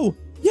 No!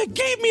 You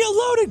gave me a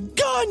loaded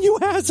gun, you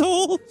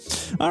asshole!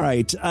 All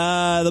right.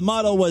 The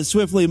model was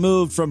swiftly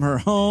moved from her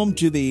home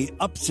to the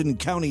Upson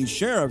County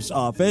Sheriff's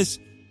Office,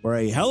 where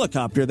a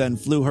helicopter then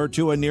flew her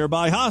to a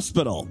nearby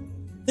hospital.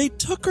 They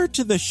took her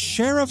to the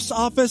sheriff's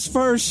office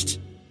first.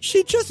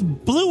 She just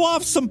blew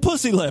off some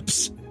pussy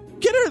lips.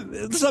 Get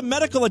her some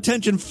medical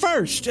attention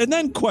first, and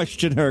then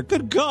question her.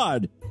 Good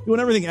God. Doing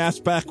everything ass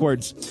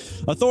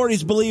backwards.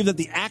 Authorities believe that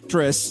the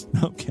actress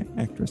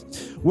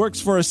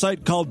works for a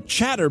site called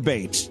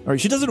Chatterbait. All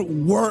right, she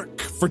doesn't work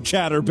for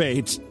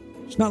Chatterbait.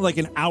 She's not like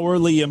an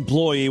hourly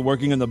employee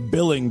working in the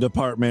billing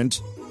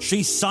department.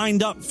 She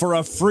signed up for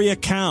a free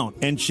account,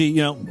 and she,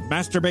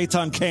 masturbates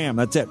on cam.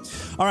 That's it.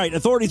 All right,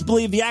 authorities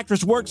believe the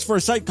actress works for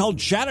a site called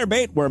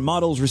Chatterbait, where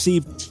models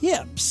receive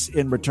tips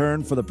in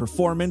return for the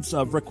performance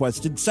of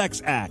requested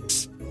sex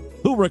acts.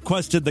 Who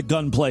requested the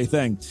gunplay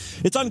thing?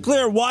 It's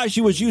unclear why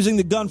she was using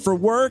the gun for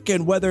work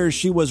and whether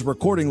she was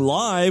recording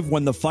live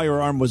when the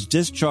firearm was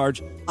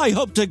discharged. I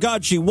hope to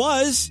God she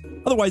was.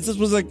 Otherwise, this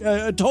was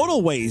a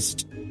total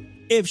waste.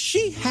 If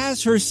she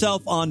has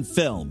herself on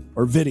film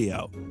or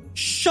video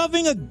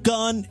shoving a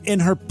gun in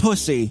her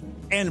pussy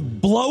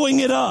and blowing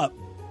it up,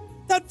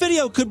 that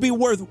video could be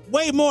worth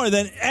way more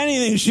than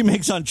anything she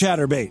makes on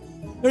Chatterbait.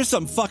 There's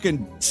some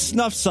fucking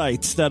snuff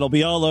sites that'll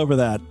be all over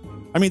that.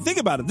 I mean, think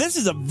about it. This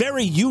is a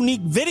very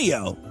unique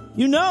video.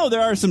 You know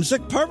there are some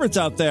sick perverts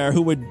out there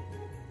who would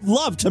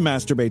love to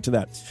masturbate to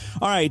that.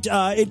 All right,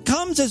 it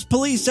comes as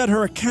police said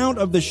her account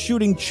of the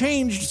shooting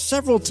changed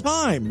several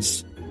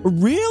times.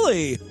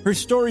 Really? Her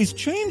story's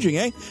changing,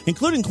 eh?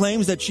 Including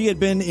claims that she had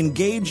been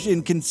engaged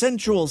in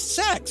consensual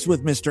sex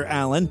with Mr.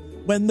 Allen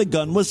when the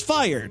gun was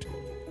fired.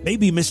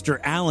 Maybe Mr.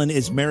 Allen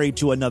is married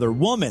to another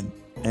woman,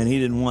 and he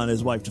didn't want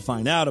his wife to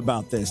find out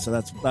about this, so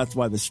that's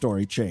why the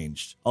story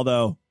changed.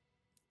 Although,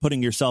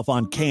 putting yourself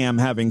on cam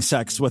having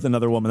sex with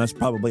another woman, that's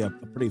probably a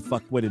pretty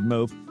fuck-witted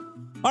move.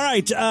 All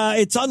right,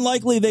 it's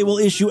unlikely they will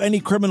issue any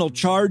criminal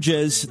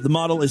charges. The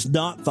model is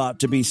not thought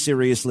to be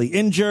seriously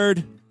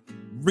injured.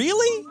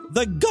 Really?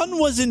 The gun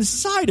was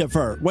inside of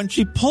her when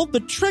she pulled the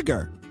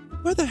trigger.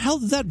 Where the hell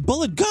did that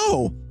bullet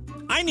go?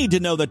 I need to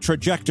know the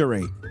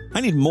trajectory.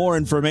 I need more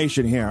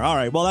information here. All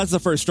right, well, that's the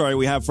first story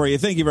we have for you.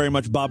 Thank you very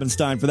much, Bob and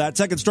Stein, for that.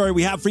 Second story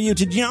we have for you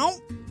today.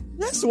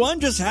 This one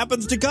just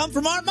happens to come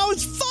from our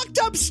most fucked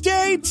up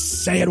state.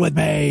 Say it with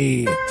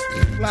me.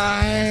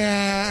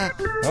 Fly,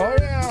 oh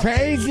yeah.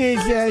 Praise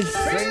Jesus.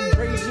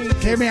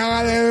 Give me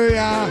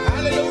hallelujah.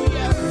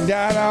 Hallelujah.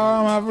 Down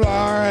on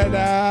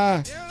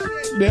Florida.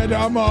 Did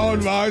a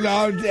moon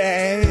all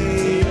day.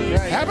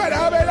 Heaven,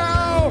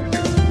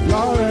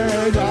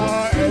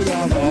 Florida is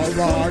a moon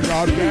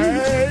all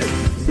day.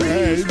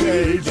 Praise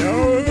be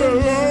to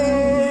the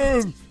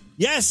Lord.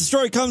 Yes, the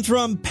story comes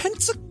from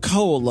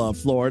Pensacola,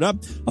 Florida.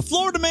 A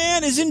Florida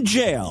man is in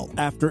jail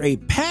after a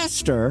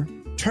pastor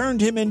turned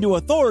him into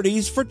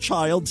authorities for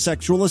child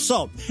sexual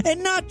assault.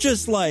 And not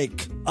just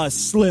like a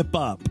slip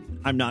up.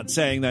 I'm not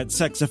saying that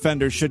sex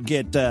offenders should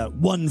get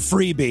one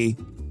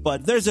freebie,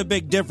 but there's a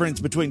big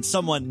difference between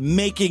someone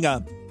making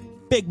a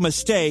big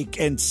mistake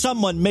and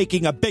someone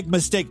making a big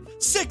mistake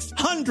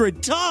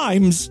 600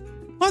 times.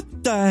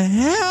 What the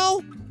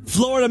hell?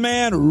 Florida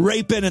man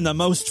raping in the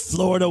most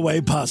Florida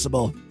way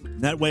possible.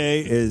 That way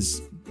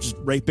is just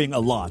raping a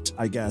lot,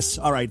 I guess.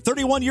 All right,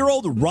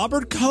 31-year-old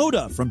Robert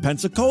Coda from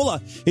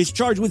Pensacola is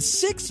charged with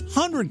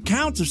 600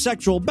 counts of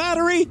sexual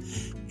battery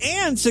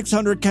and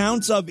 600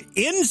 counts of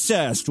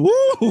incest.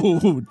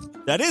 Woo!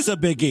 That is a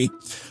biggie.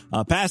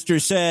 A pastor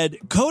said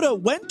Coda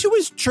went to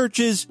his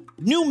church's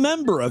new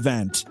member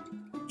event.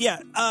 Yeah,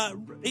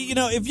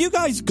 if you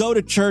guys go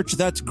to church,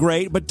 that's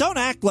great, but don't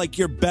act like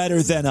you're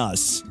better than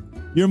us.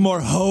 You're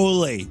more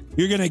holy.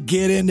 You're going to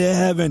get into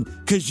heaven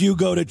because you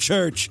go to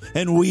church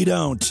and we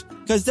don't.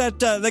 Because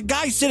the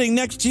guy sitting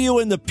next to you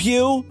in the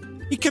pew,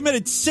 he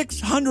committed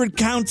 600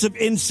 counts of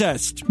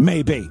incest,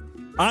 maybe.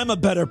 I'm a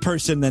better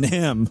person than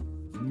him,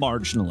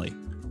 marginally.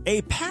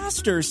 A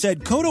pastor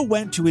said Coda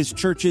went to his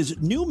church's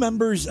new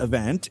members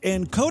event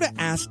and Coda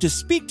asked to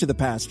speak to the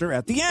pastor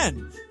at the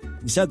end.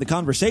 He said the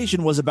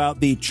conversation was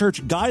about the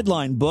church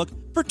guideline book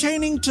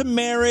pertaining to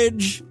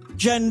marriage,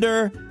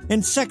 gender,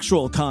 and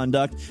sexual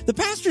conduct. The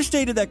pastor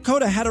stated that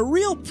Coda had a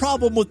real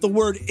problem with the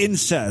word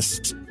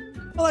incest.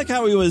 I like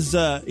how he was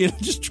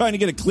just trying to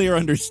get a clear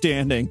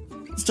understanding.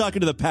 He's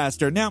talking to the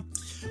pastor. Now,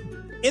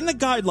 in the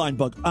guideline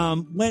book,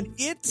 when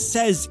it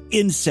says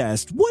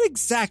incest, what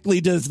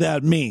exactly does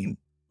that mean?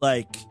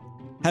 Like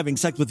having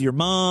sex with your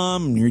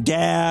mom and your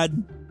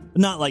dad?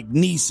 Not like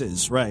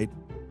nieces, right?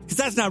 Because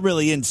that's not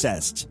really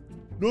incest.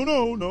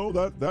 No,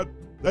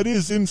 that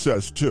is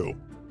incest too.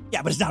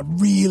 Yeah, but it's not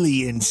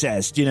really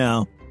incest, you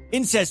know.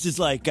 Incest is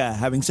like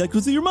having sex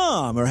with your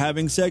mom or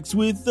having sex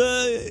with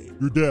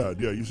your dad.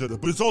 Yeah, you said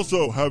that. But it's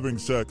also having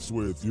sex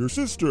with your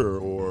sister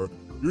or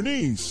your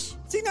niece.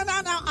 See, now,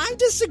 I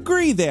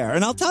disagree there,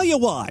 and I'll tell you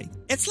why.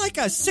 It's like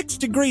a 6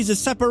 degrees of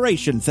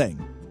separation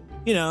thing.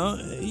 You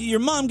know, your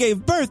mom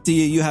gave birth to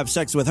you, you have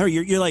sex with her,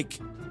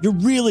 you're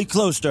really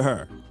close to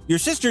her. Your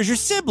sister's your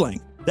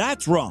sibling.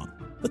 That's wrong.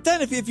 But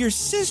then if your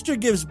sister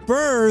gives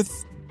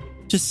birth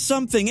to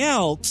something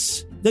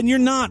else, then you're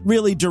not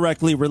really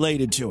directly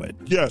related to it.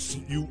 Yes,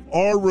 you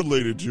are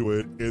related to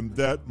it, and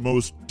that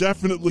most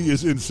definitely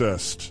is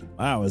incest.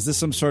 Wow, is this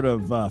some sort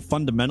of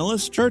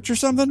fundamentalist church or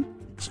something?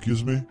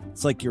 Excuse me?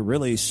 It's like you're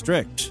really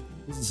strict.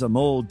 This is some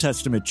Old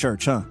Testament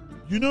church, huh?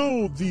 You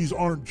know, these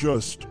aren't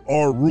just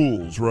our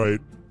rules, right?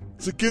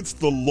 It's against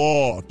the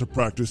law to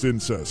practice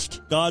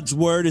incest. God's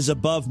word is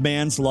above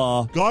man's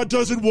law. God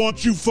doesn't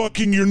want you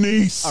fucking your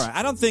niece. All right,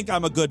 I don't think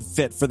I'm a good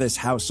fit for this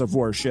house of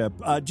worship.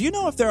 Do you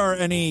know if there are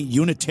any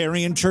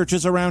Unitarian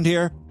churches around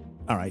here?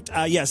 All right,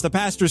 yes, the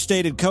pastor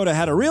stated Coda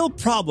had a real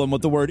problem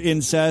with the word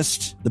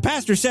incest. The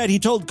pastor said he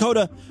told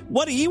Coda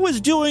what he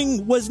was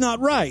doing was not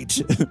right,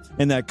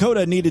 and that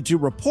Coda needed to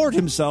report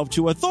himself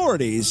to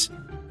authorities.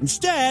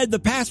 Instead, the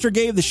pastor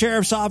gave the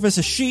sheriff's office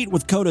a sheet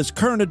with Coda's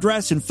current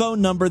address and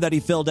phone number that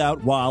he filled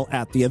out while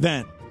at the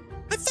event.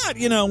 I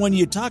thought, when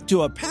you talk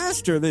to a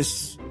pastor,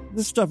 this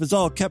stuff is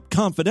all kept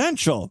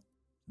confidential.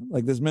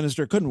 Like this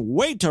minister couldn't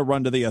wait to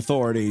run to the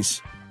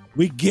authorities.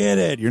 We get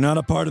it. You're not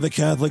a part of the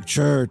Catholic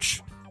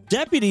Church.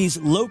 Deputies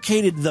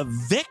located the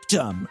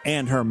victim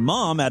and her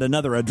mom at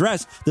another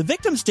address. The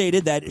victim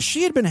stated that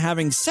she had been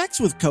having sex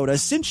with Coda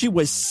since she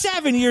was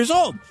 7 years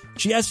old.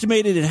 She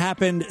estimated it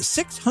happened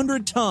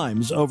 600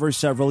 times over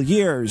several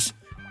years.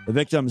 The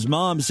victim's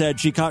mom said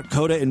she caught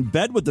Coda in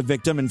bed with the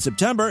victim in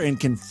September and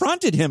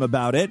confronted him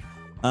about it,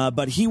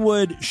 but he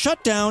would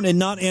shut down and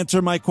not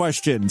answer my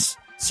questions.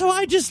 So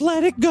I just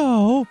let it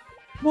go.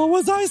 What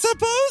was I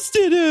supposed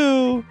to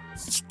do?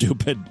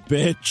 Stupid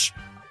bitch.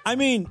 I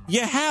mean,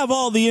 you have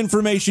all the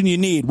information you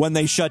need when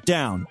they shut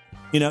down.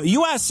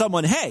 You ask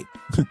someone, hey,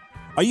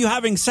 are you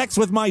having sex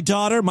with my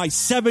daughter, my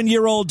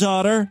 7-year-old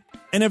daughter?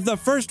 And if the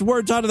first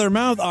words out of their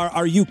mouth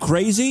are you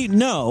crazy?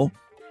 No.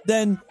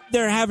 Then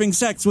they're having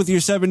sex with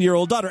your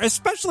 7-year-old daughter,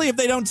 especially if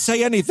they don't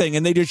say anything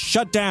and they just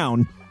shut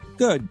down.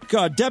 Good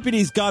God,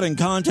 deputies got in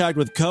contact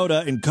with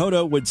Coda, and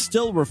Coda would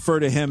still refer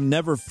to him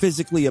never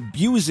physically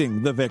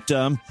abusing the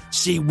victim.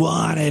 She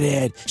wanted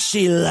it.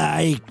 She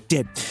liked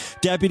it.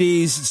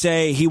 Deputies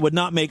say he would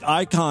not make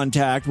eye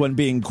contact when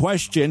being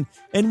questioned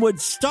and would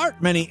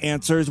start many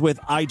answers with,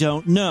 I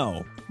don't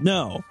know.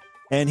 No.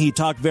 And he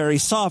talked very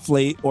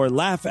softly or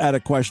laugh at a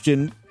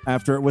question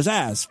after it was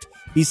asked.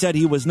 He said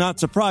he was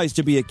not surprised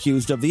to be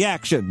accused of the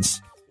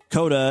actions.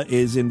 Coda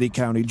is in the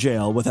county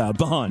jail without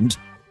bond.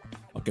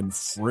 Fucking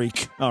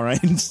freak. All right.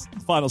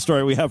 Final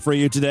story we have for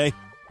you today.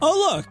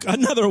 Oh, look,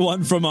 another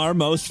one from our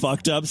most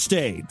fucked up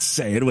state.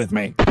 Say it with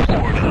me.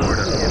 Our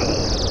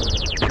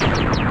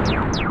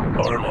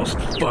most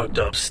fucked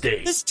up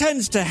state. This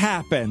tends to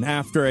happen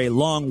after a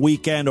long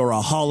weekend or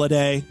a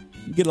holiday.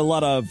 You get a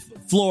lot of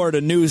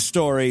Florida news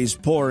stories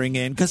pouring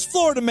in because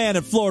Florida man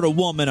and Florida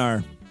woman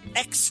are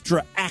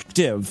extra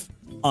active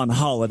on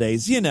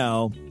holidays.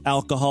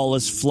 Alcohol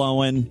is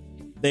flowing.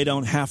 They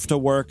don't have to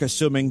work,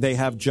 assuming they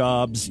have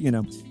jobs,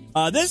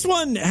 This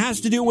one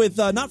has to do with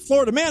not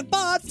Florida man,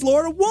 but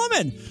Florida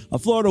woman. A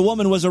Florida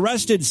woman was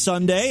arrested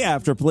Sunday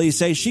after police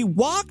say she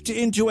walked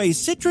into a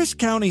Citrus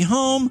County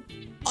home,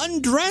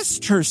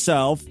 undressed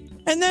herself,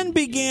 and then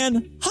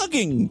began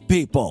hugging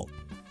people,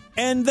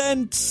 and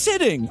then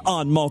sitting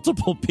on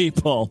multiple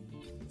people.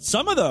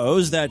 Some of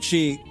those that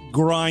she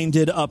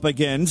grinded up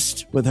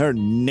against with her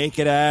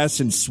naked ass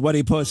and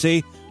sweaty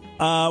pussy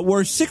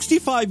were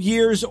 65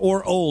 years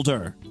or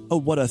older. Oh,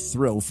 what a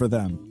thrill for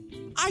them.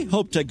 I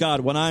hope to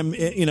God when I'm,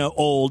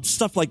 old,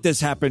 stuff like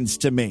this happens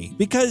to me.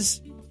 Because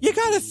you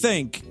got to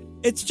think,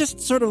 it's just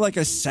sort of like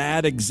a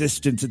sad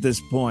existence at this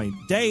point.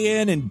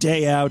 Day in and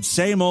day out,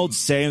 same old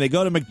same. They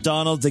go to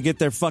McDonald's, they get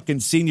their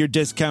fucking senior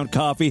discount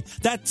coffee.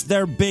 That's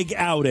their big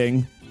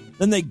outing.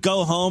 Then they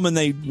go home and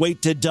they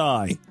wait to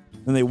die.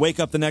 And they wake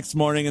up the next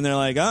morning and they're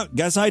like, oh,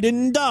 guess I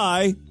didn't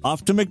die.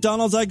 Off to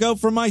McDonald's I go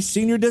for my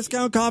senior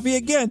discount coffee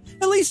again.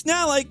 At least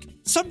now,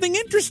 something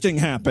interesting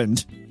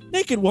happened.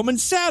 Naked woman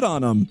sat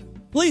on them.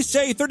 Police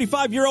say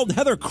 35-year-old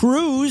Heather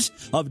Cruz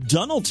of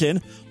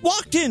Dunnelton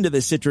walked into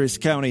the Citrus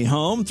County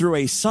home through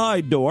a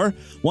side door.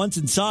 Once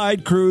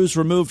inside, Cruz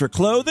removed her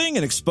clothing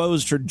and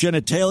exposed her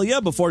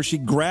genitalia before she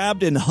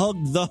grabbed and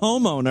hugged the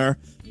homeowner.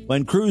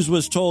 When Cruz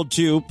was told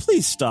to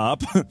please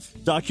stop,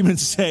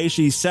 documents say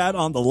she sat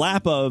on the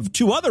lap of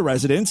two other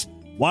residents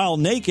while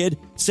naked,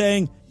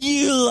 saying,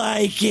 "You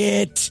like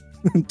it,"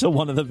 to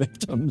one of the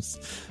victims.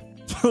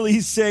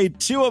 Police say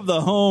two of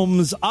the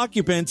home's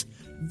occupants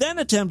then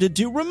attempted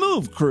to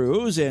remove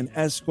Cruz and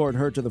escort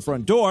her to the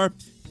front door.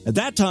 At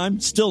that time,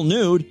 still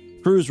nude,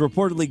 Cruz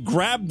reportedly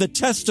grabbed the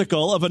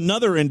testicle of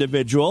another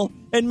individual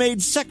and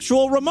made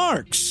sexual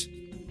remarks.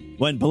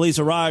 When police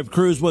arrived,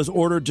 Cruz was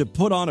ordered to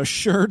put on a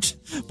shirt,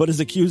 but is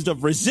accused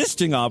of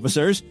resisting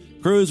officers.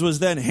 Cruz was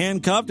then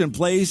handcuffed and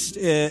placed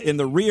in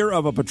the rear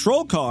of a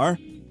patrol car.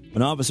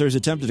 When officers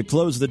attempted to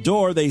close the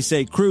door, they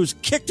say Cruz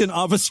kicked an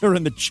officer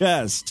in the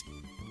chest.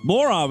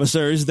 More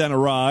officers then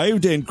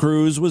arrived, and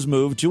Cruz was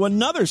moved to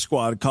another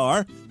squad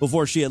car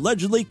before she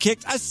allegedly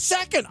kicked a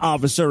second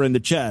officer in the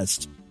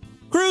chest.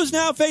 Cruz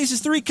now faces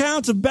 3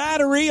 counts of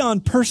battery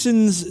on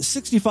persons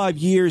 65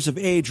 years of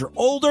age or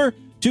older,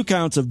 2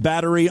 counts of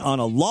battery on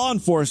a law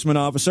enforcement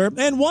officer,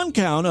 and 1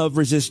 count of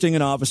resisting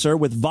an officer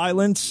with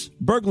violence,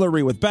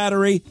 burglary with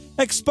battery,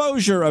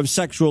 exposure of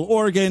sexual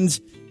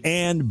organs,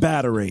 and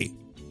battery.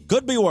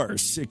 Could be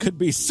worse. It could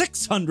be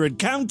 600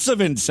 counts of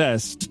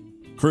incest.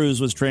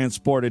 Cruz was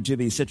transported to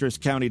the Citrus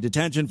County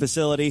Detention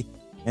Facility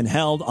and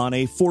held on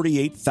a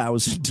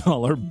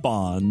 $48,000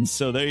 bond.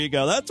 So there you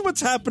go. That's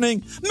what's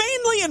happening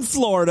mainly in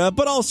Florida,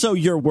 but also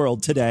your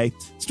world today.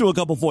 Let's do a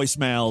couple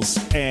voicemails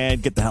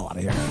and get the hell out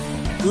of here.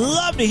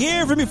 Love to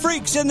hear from you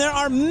freaks, and there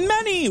are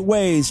many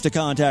ways to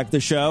contact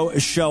the show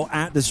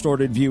at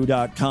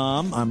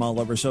distortedview.com. I'm all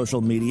over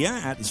social media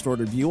at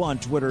distortedview on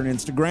Twitter and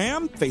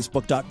Instagram,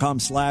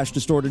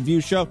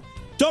 facebook.com/distortedviewshow.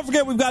 Don't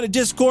forget, we've got a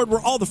Discord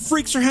where all the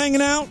freaks are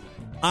hanging out.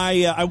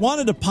 I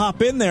wanted to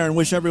pop in there and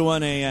wish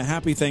everyone a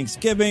happy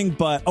Thanksgiving,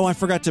 but I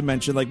forgot to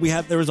mention, like,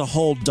 there was a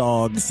whole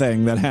dog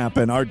thing that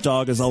happened. Our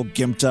dog is all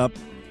gimped up.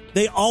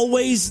 They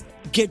always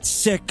get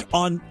sick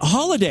on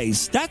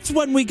holidays. That's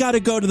when we got to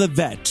go to the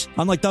vet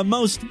on like the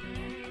most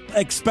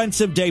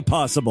expensive day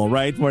possible,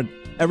 right? When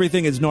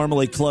everything is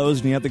normally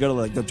closed and you have to go to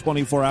like the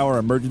 24-hour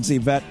emergency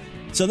vet.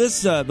 So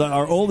this,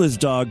 our oldest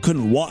dog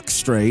couldn't walk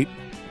straight.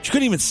 She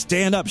couldn't even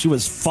stand up. She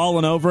was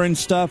falling over and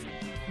stuff.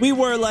 We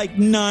were like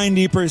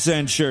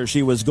 90% sure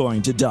she was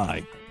going to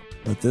die.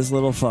 But this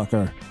little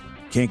fucker,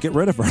 can't get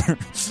rid of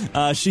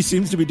her. She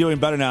seems to be doing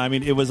better now. I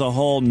mean, it was a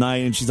whole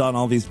night and she's on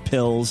all these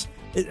pills.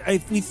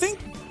 We think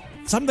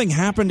something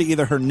happened to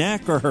either her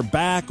neck or her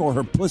back or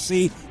her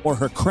pussy or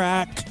her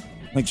crack.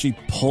 Like she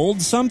pulled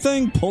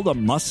a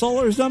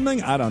muscle or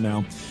something. I don't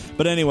know.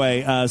 But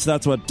anyway, so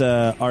that's what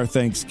our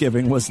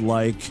Thanksgiving was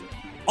like.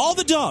 All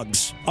the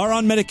dogs are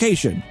on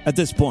medication at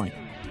this point.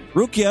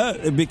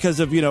 Rukia,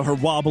 because of, her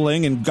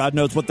wobbling and God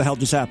knows what the hell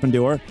just happened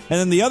to her. And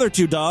then the other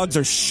two dogs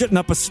are shitting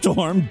up a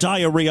storm,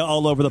 diarrhea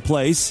all over the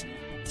place.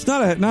 It's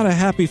not a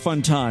happy,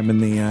 fun time in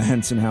the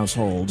Henson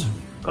household.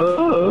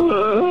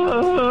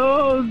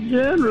 Oh,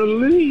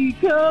 generally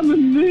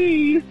coming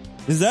me.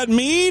 Is that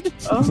mead?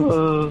 I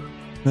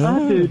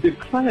do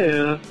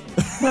declare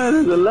that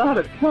is a lot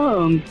of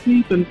cum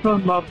seeping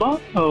from my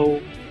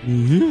butthole.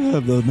 You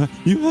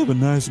have a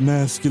nice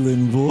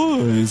masculine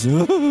voice.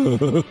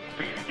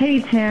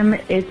 Hey, Tim,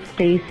 it's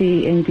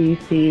Stacy in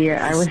D.C.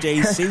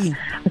 Stacy.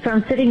 So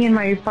I'm sitting in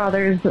my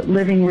father's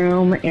living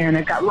room, and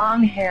I've got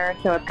long hair,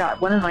 so I've got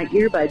one of my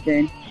earbuds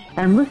in. And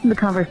I'm listening to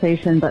the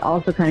conversation, but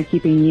also kind of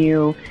keeping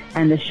you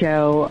and the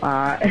show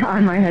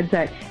on my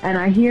headset. And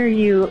I hear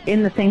you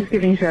in the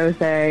Thanksgiving show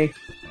say,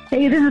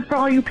 hey, this is for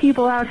all you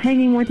people out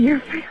hanging with your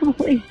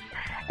family.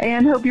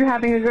 And hope you're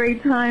having a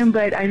great time,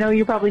 but I know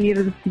you probably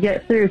needed this to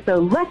get through. So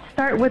let's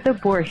start with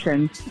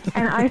abortion.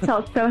 And I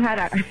felt so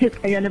I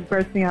ended up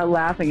bursting out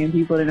laughing, and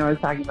people didn't know what I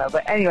was talking about.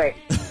 But anyway,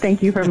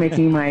 thank you for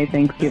making my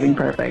Thanksgiving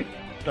perfect.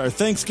 Our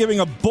Thanksgiving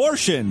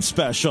abortion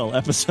special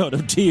episode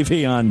of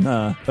TV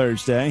on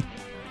Thursday.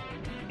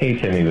 Hey,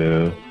 Timmy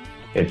Boo.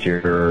 It's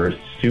your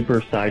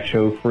super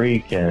sideshow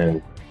freak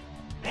and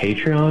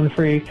Patreon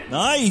freak.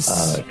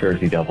 Nice.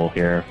 Jersey Devil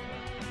here.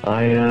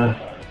 I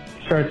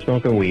started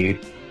smoking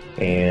weed,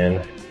 and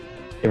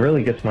it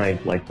really gets my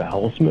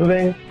bowels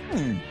moving.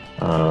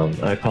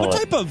 I call what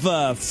type of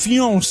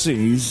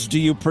fiancés do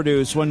you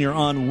produce when you're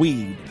on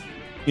weed?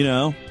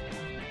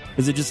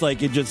 Is it just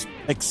like it just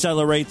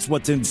accelerates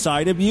what's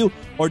inside of you,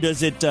 or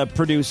does it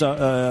produce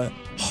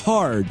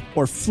hard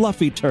or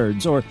fluffy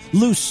turds or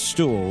loose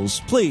stools?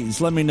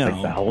 Please let me know.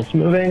 Like bowels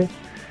moving.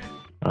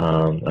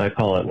 I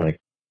call it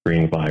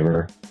green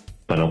fiber,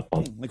 but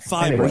like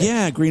fiber. Anyway,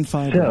 yeah, green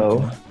fiber.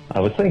 So I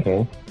was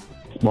thinking,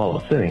 while I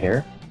was sitting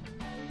here,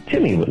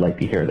 Timmy would like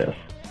to hear this.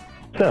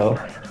 So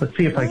let's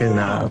see if I can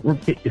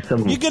get you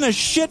some. You gonna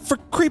shit for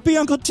creepy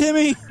Uncle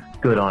Timmy?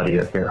 Good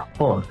audio here.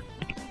 Hold on.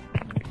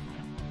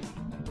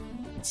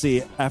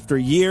 See, after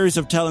years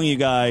of telling you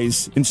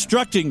guys,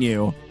 instructing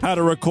you how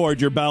to record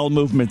your bowel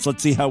movements,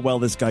 let's see how well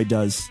this guy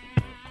does.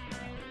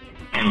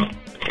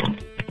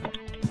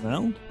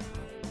 Well,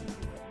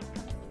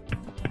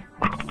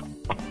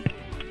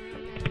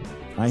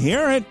 I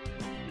hear it.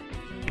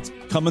 It's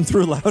coming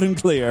through loud and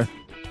clear.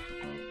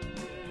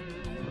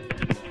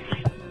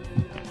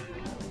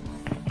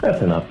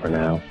 That's enough for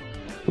now.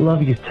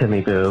 Love you,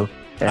 Timmy Boo.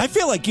 I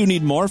feel like you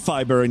need more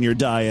fiber in your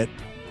diet.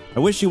 I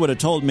wish you would have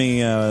told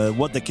me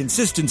what the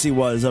consistency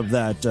was of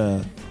that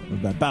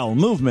bowel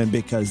movement,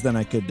 because then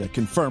I could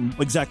confirm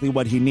exactly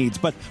what he needs.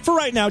 But for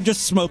right now,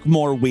 just smoke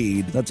more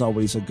weed. That's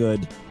always a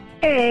good,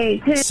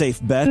 safe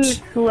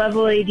bet.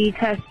 Level AD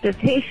test of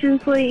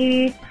patience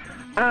lady.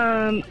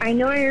 I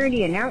know I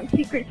already announced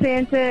Secret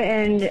Santa,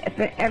 and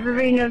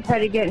everybody knows how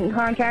to get in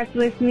contact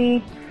with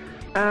me.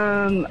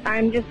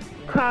 I'm just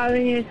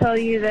calling you to tell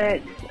you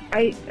that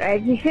I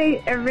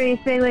appreciate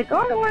everybody saying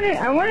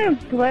I want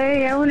to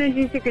play, I want to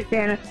do Secret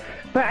Santa,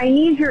 but I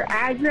need your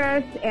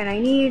address, and I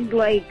need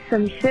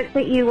some shit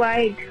that you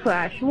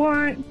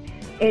like/want.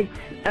 It's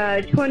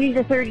 $20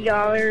 to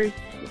 $30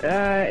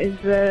 is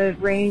the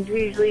range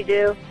we usually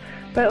do.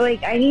 But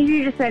I need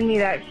you to send me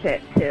that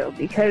shit too,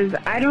 because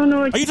I don't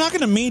know. Are you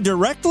talking to me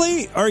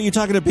directly, or are you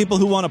talking to people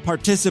who want to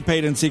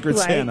participate in Secret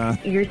Santa?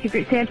 Your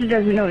Secret Santa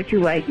doesn't know what you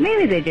like.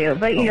 Maybe they do,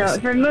 but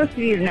for most of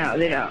you, no,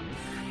 they don't.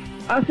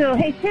 Also,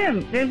 hey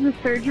Tim, there's a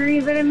surgery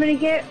that I'm going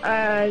to get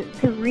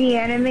to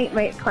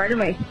reanimate part of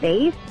my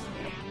face,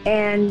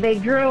 and they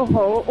drill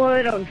hole. Well,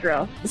 they don't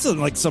drill. This is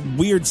like some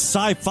weird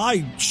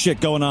sci-fi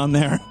shit going on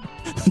there.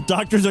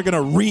 Doctors are going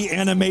to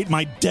reanimate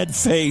my dead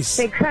face.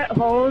 They cut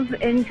holes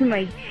into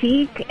my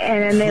cheek,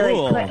 and then they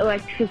put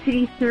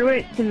electricity through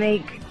it to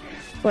make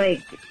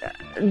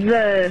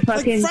the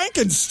fucking like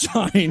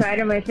Frankenstein side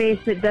of my face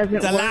that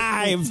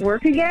doesn't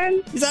work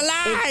again. He's alive.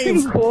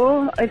 It's pretty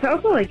cool. It's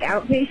also like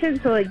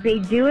outpatient, so like they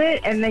do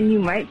it and then you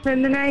might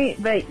spend the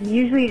night, but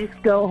usually you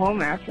just go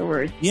home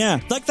afterwards. Yeah,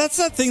 like that's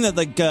that thing that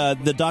like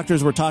the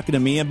doctors were talking to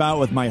me about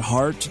with my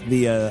heart,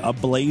 the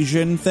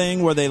ablation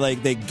thing, where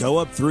they go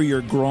up through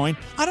your groin.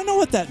 I don't know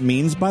what that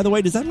means, by the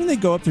way. Does that mean they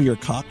go up through your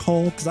cock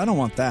hole? Because I don't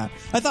want that.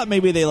 I thought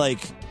maybe they like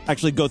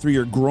actually go through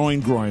your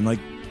groin, like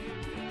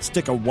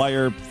stick a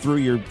wire through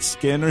your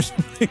skin or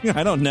something.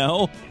 I don't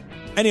know.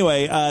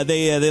 Anyway,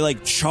 they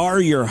like char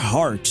your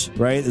heart,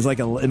 right? It's like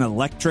an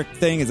electric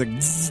thing. It's like,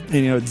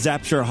 it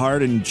zaps your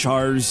heart and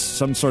chars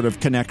some sort of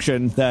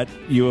connection that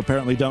you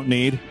apparently don't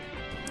need.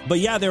 But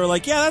yeah, they were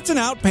like, yeah, that's an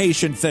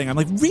outpatient thing. I'm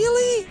like,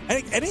 really?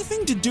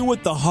 Anything to do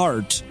with the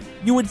heart?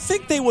 You would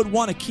think they would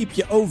want to keep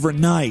you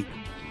overnight,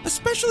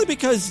 especially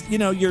because,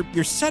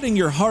 you're setting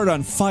your heart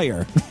on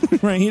fire,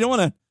 right? You don't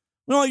want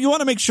to, you want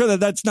to make sure that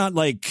that's not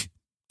like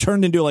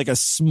turned into like a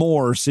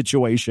s'more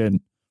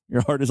situation.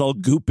 Your heart is all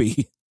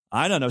goopy.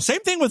 I don't know.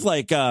 Same thing with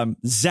like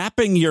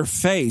zapping your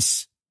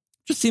face.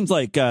 Just seems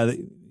like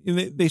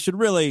they should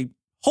really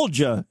hold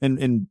you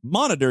and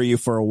monitor you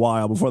for a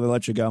while before they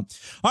let you go. All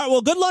right.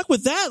 Well, good luck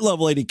with that,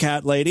 Love Lady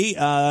Cat Lady.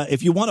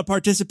 If you want to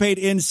participate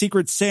in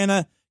Secret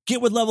Santa,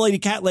 get with Love Lady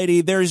Cat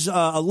Lady. There's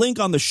a link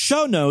on the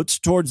show notes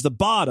towards the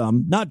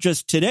bottom, not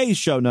just today's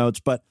show notes,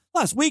 but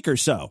last week or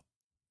so.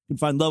 You can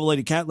find Love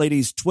Lady Cat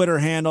Lady's Twitter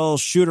handle,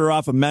 shoot her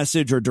off a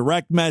message or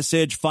direct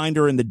message, find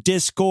her in the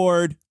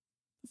Discord.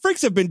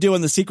 Freaks have been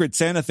doing the Secret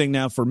Santa thing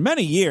now for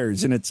many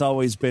years, and it's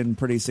always been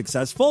pretty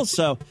successful.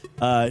 So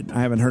I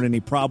haven't heard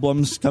any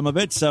problems come of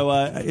it. So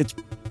it's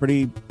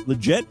pretty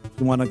legit. If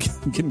you want to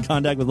get in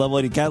contact with Love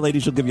Lady Cat Lady,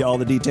 she'll give you all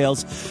the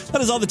details.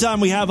 That is all the time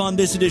we have on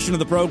this edition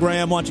of the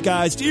program. I want you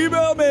guys to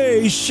email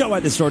me,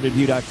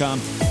 show@distortedview.com.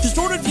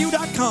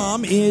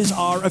 Distortedview.com is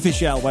our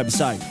official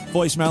website.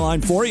 Voicemail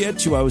line for you,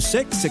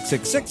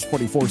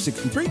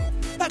 206-666-4463.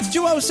 That's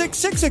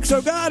 206-66.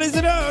 Oh, God, is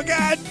it? Oh,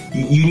 God.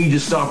 You need to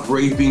stop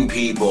raping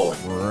people.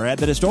 Read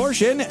the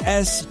Distortion,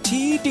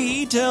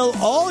 STD. Tell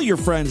all your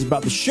friends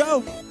about the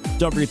show.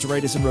 Don't forget to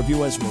rate us and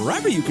review us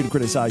wherever you can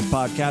criticize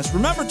podcasts.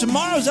 Remember,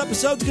 tomorrow's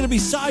episode is going to be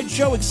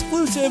Sideshow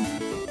exclusive.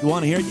 If you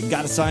want to hear it, you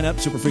got to sign up,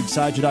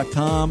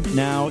 superfreaksideshow.com.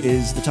 Now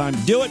is the time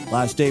to do it.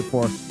 Last day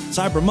for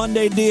Cyber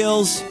Monday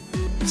deals.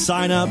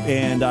 Sign up,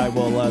 and I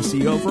will see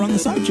you over on the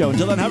Sideshow.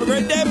 Until then, have a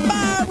great day.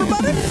 Bye,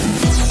 everybody.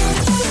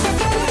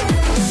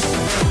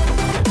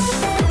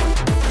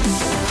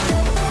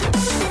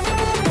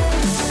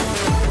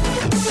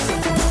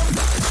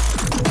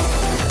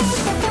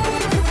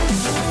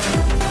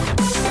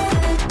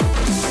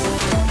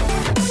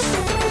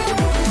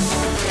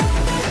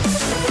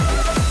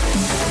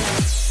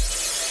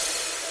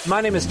 My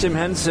name is Tim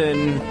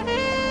Henson,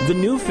 the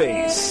new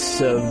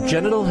face of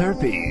genital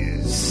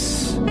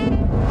herpes.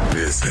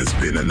 This has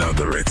been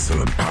another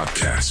excellent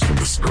podcast from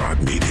the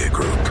Scribe Media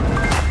Group.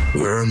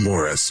 Learn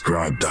more at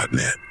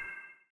scribe.net.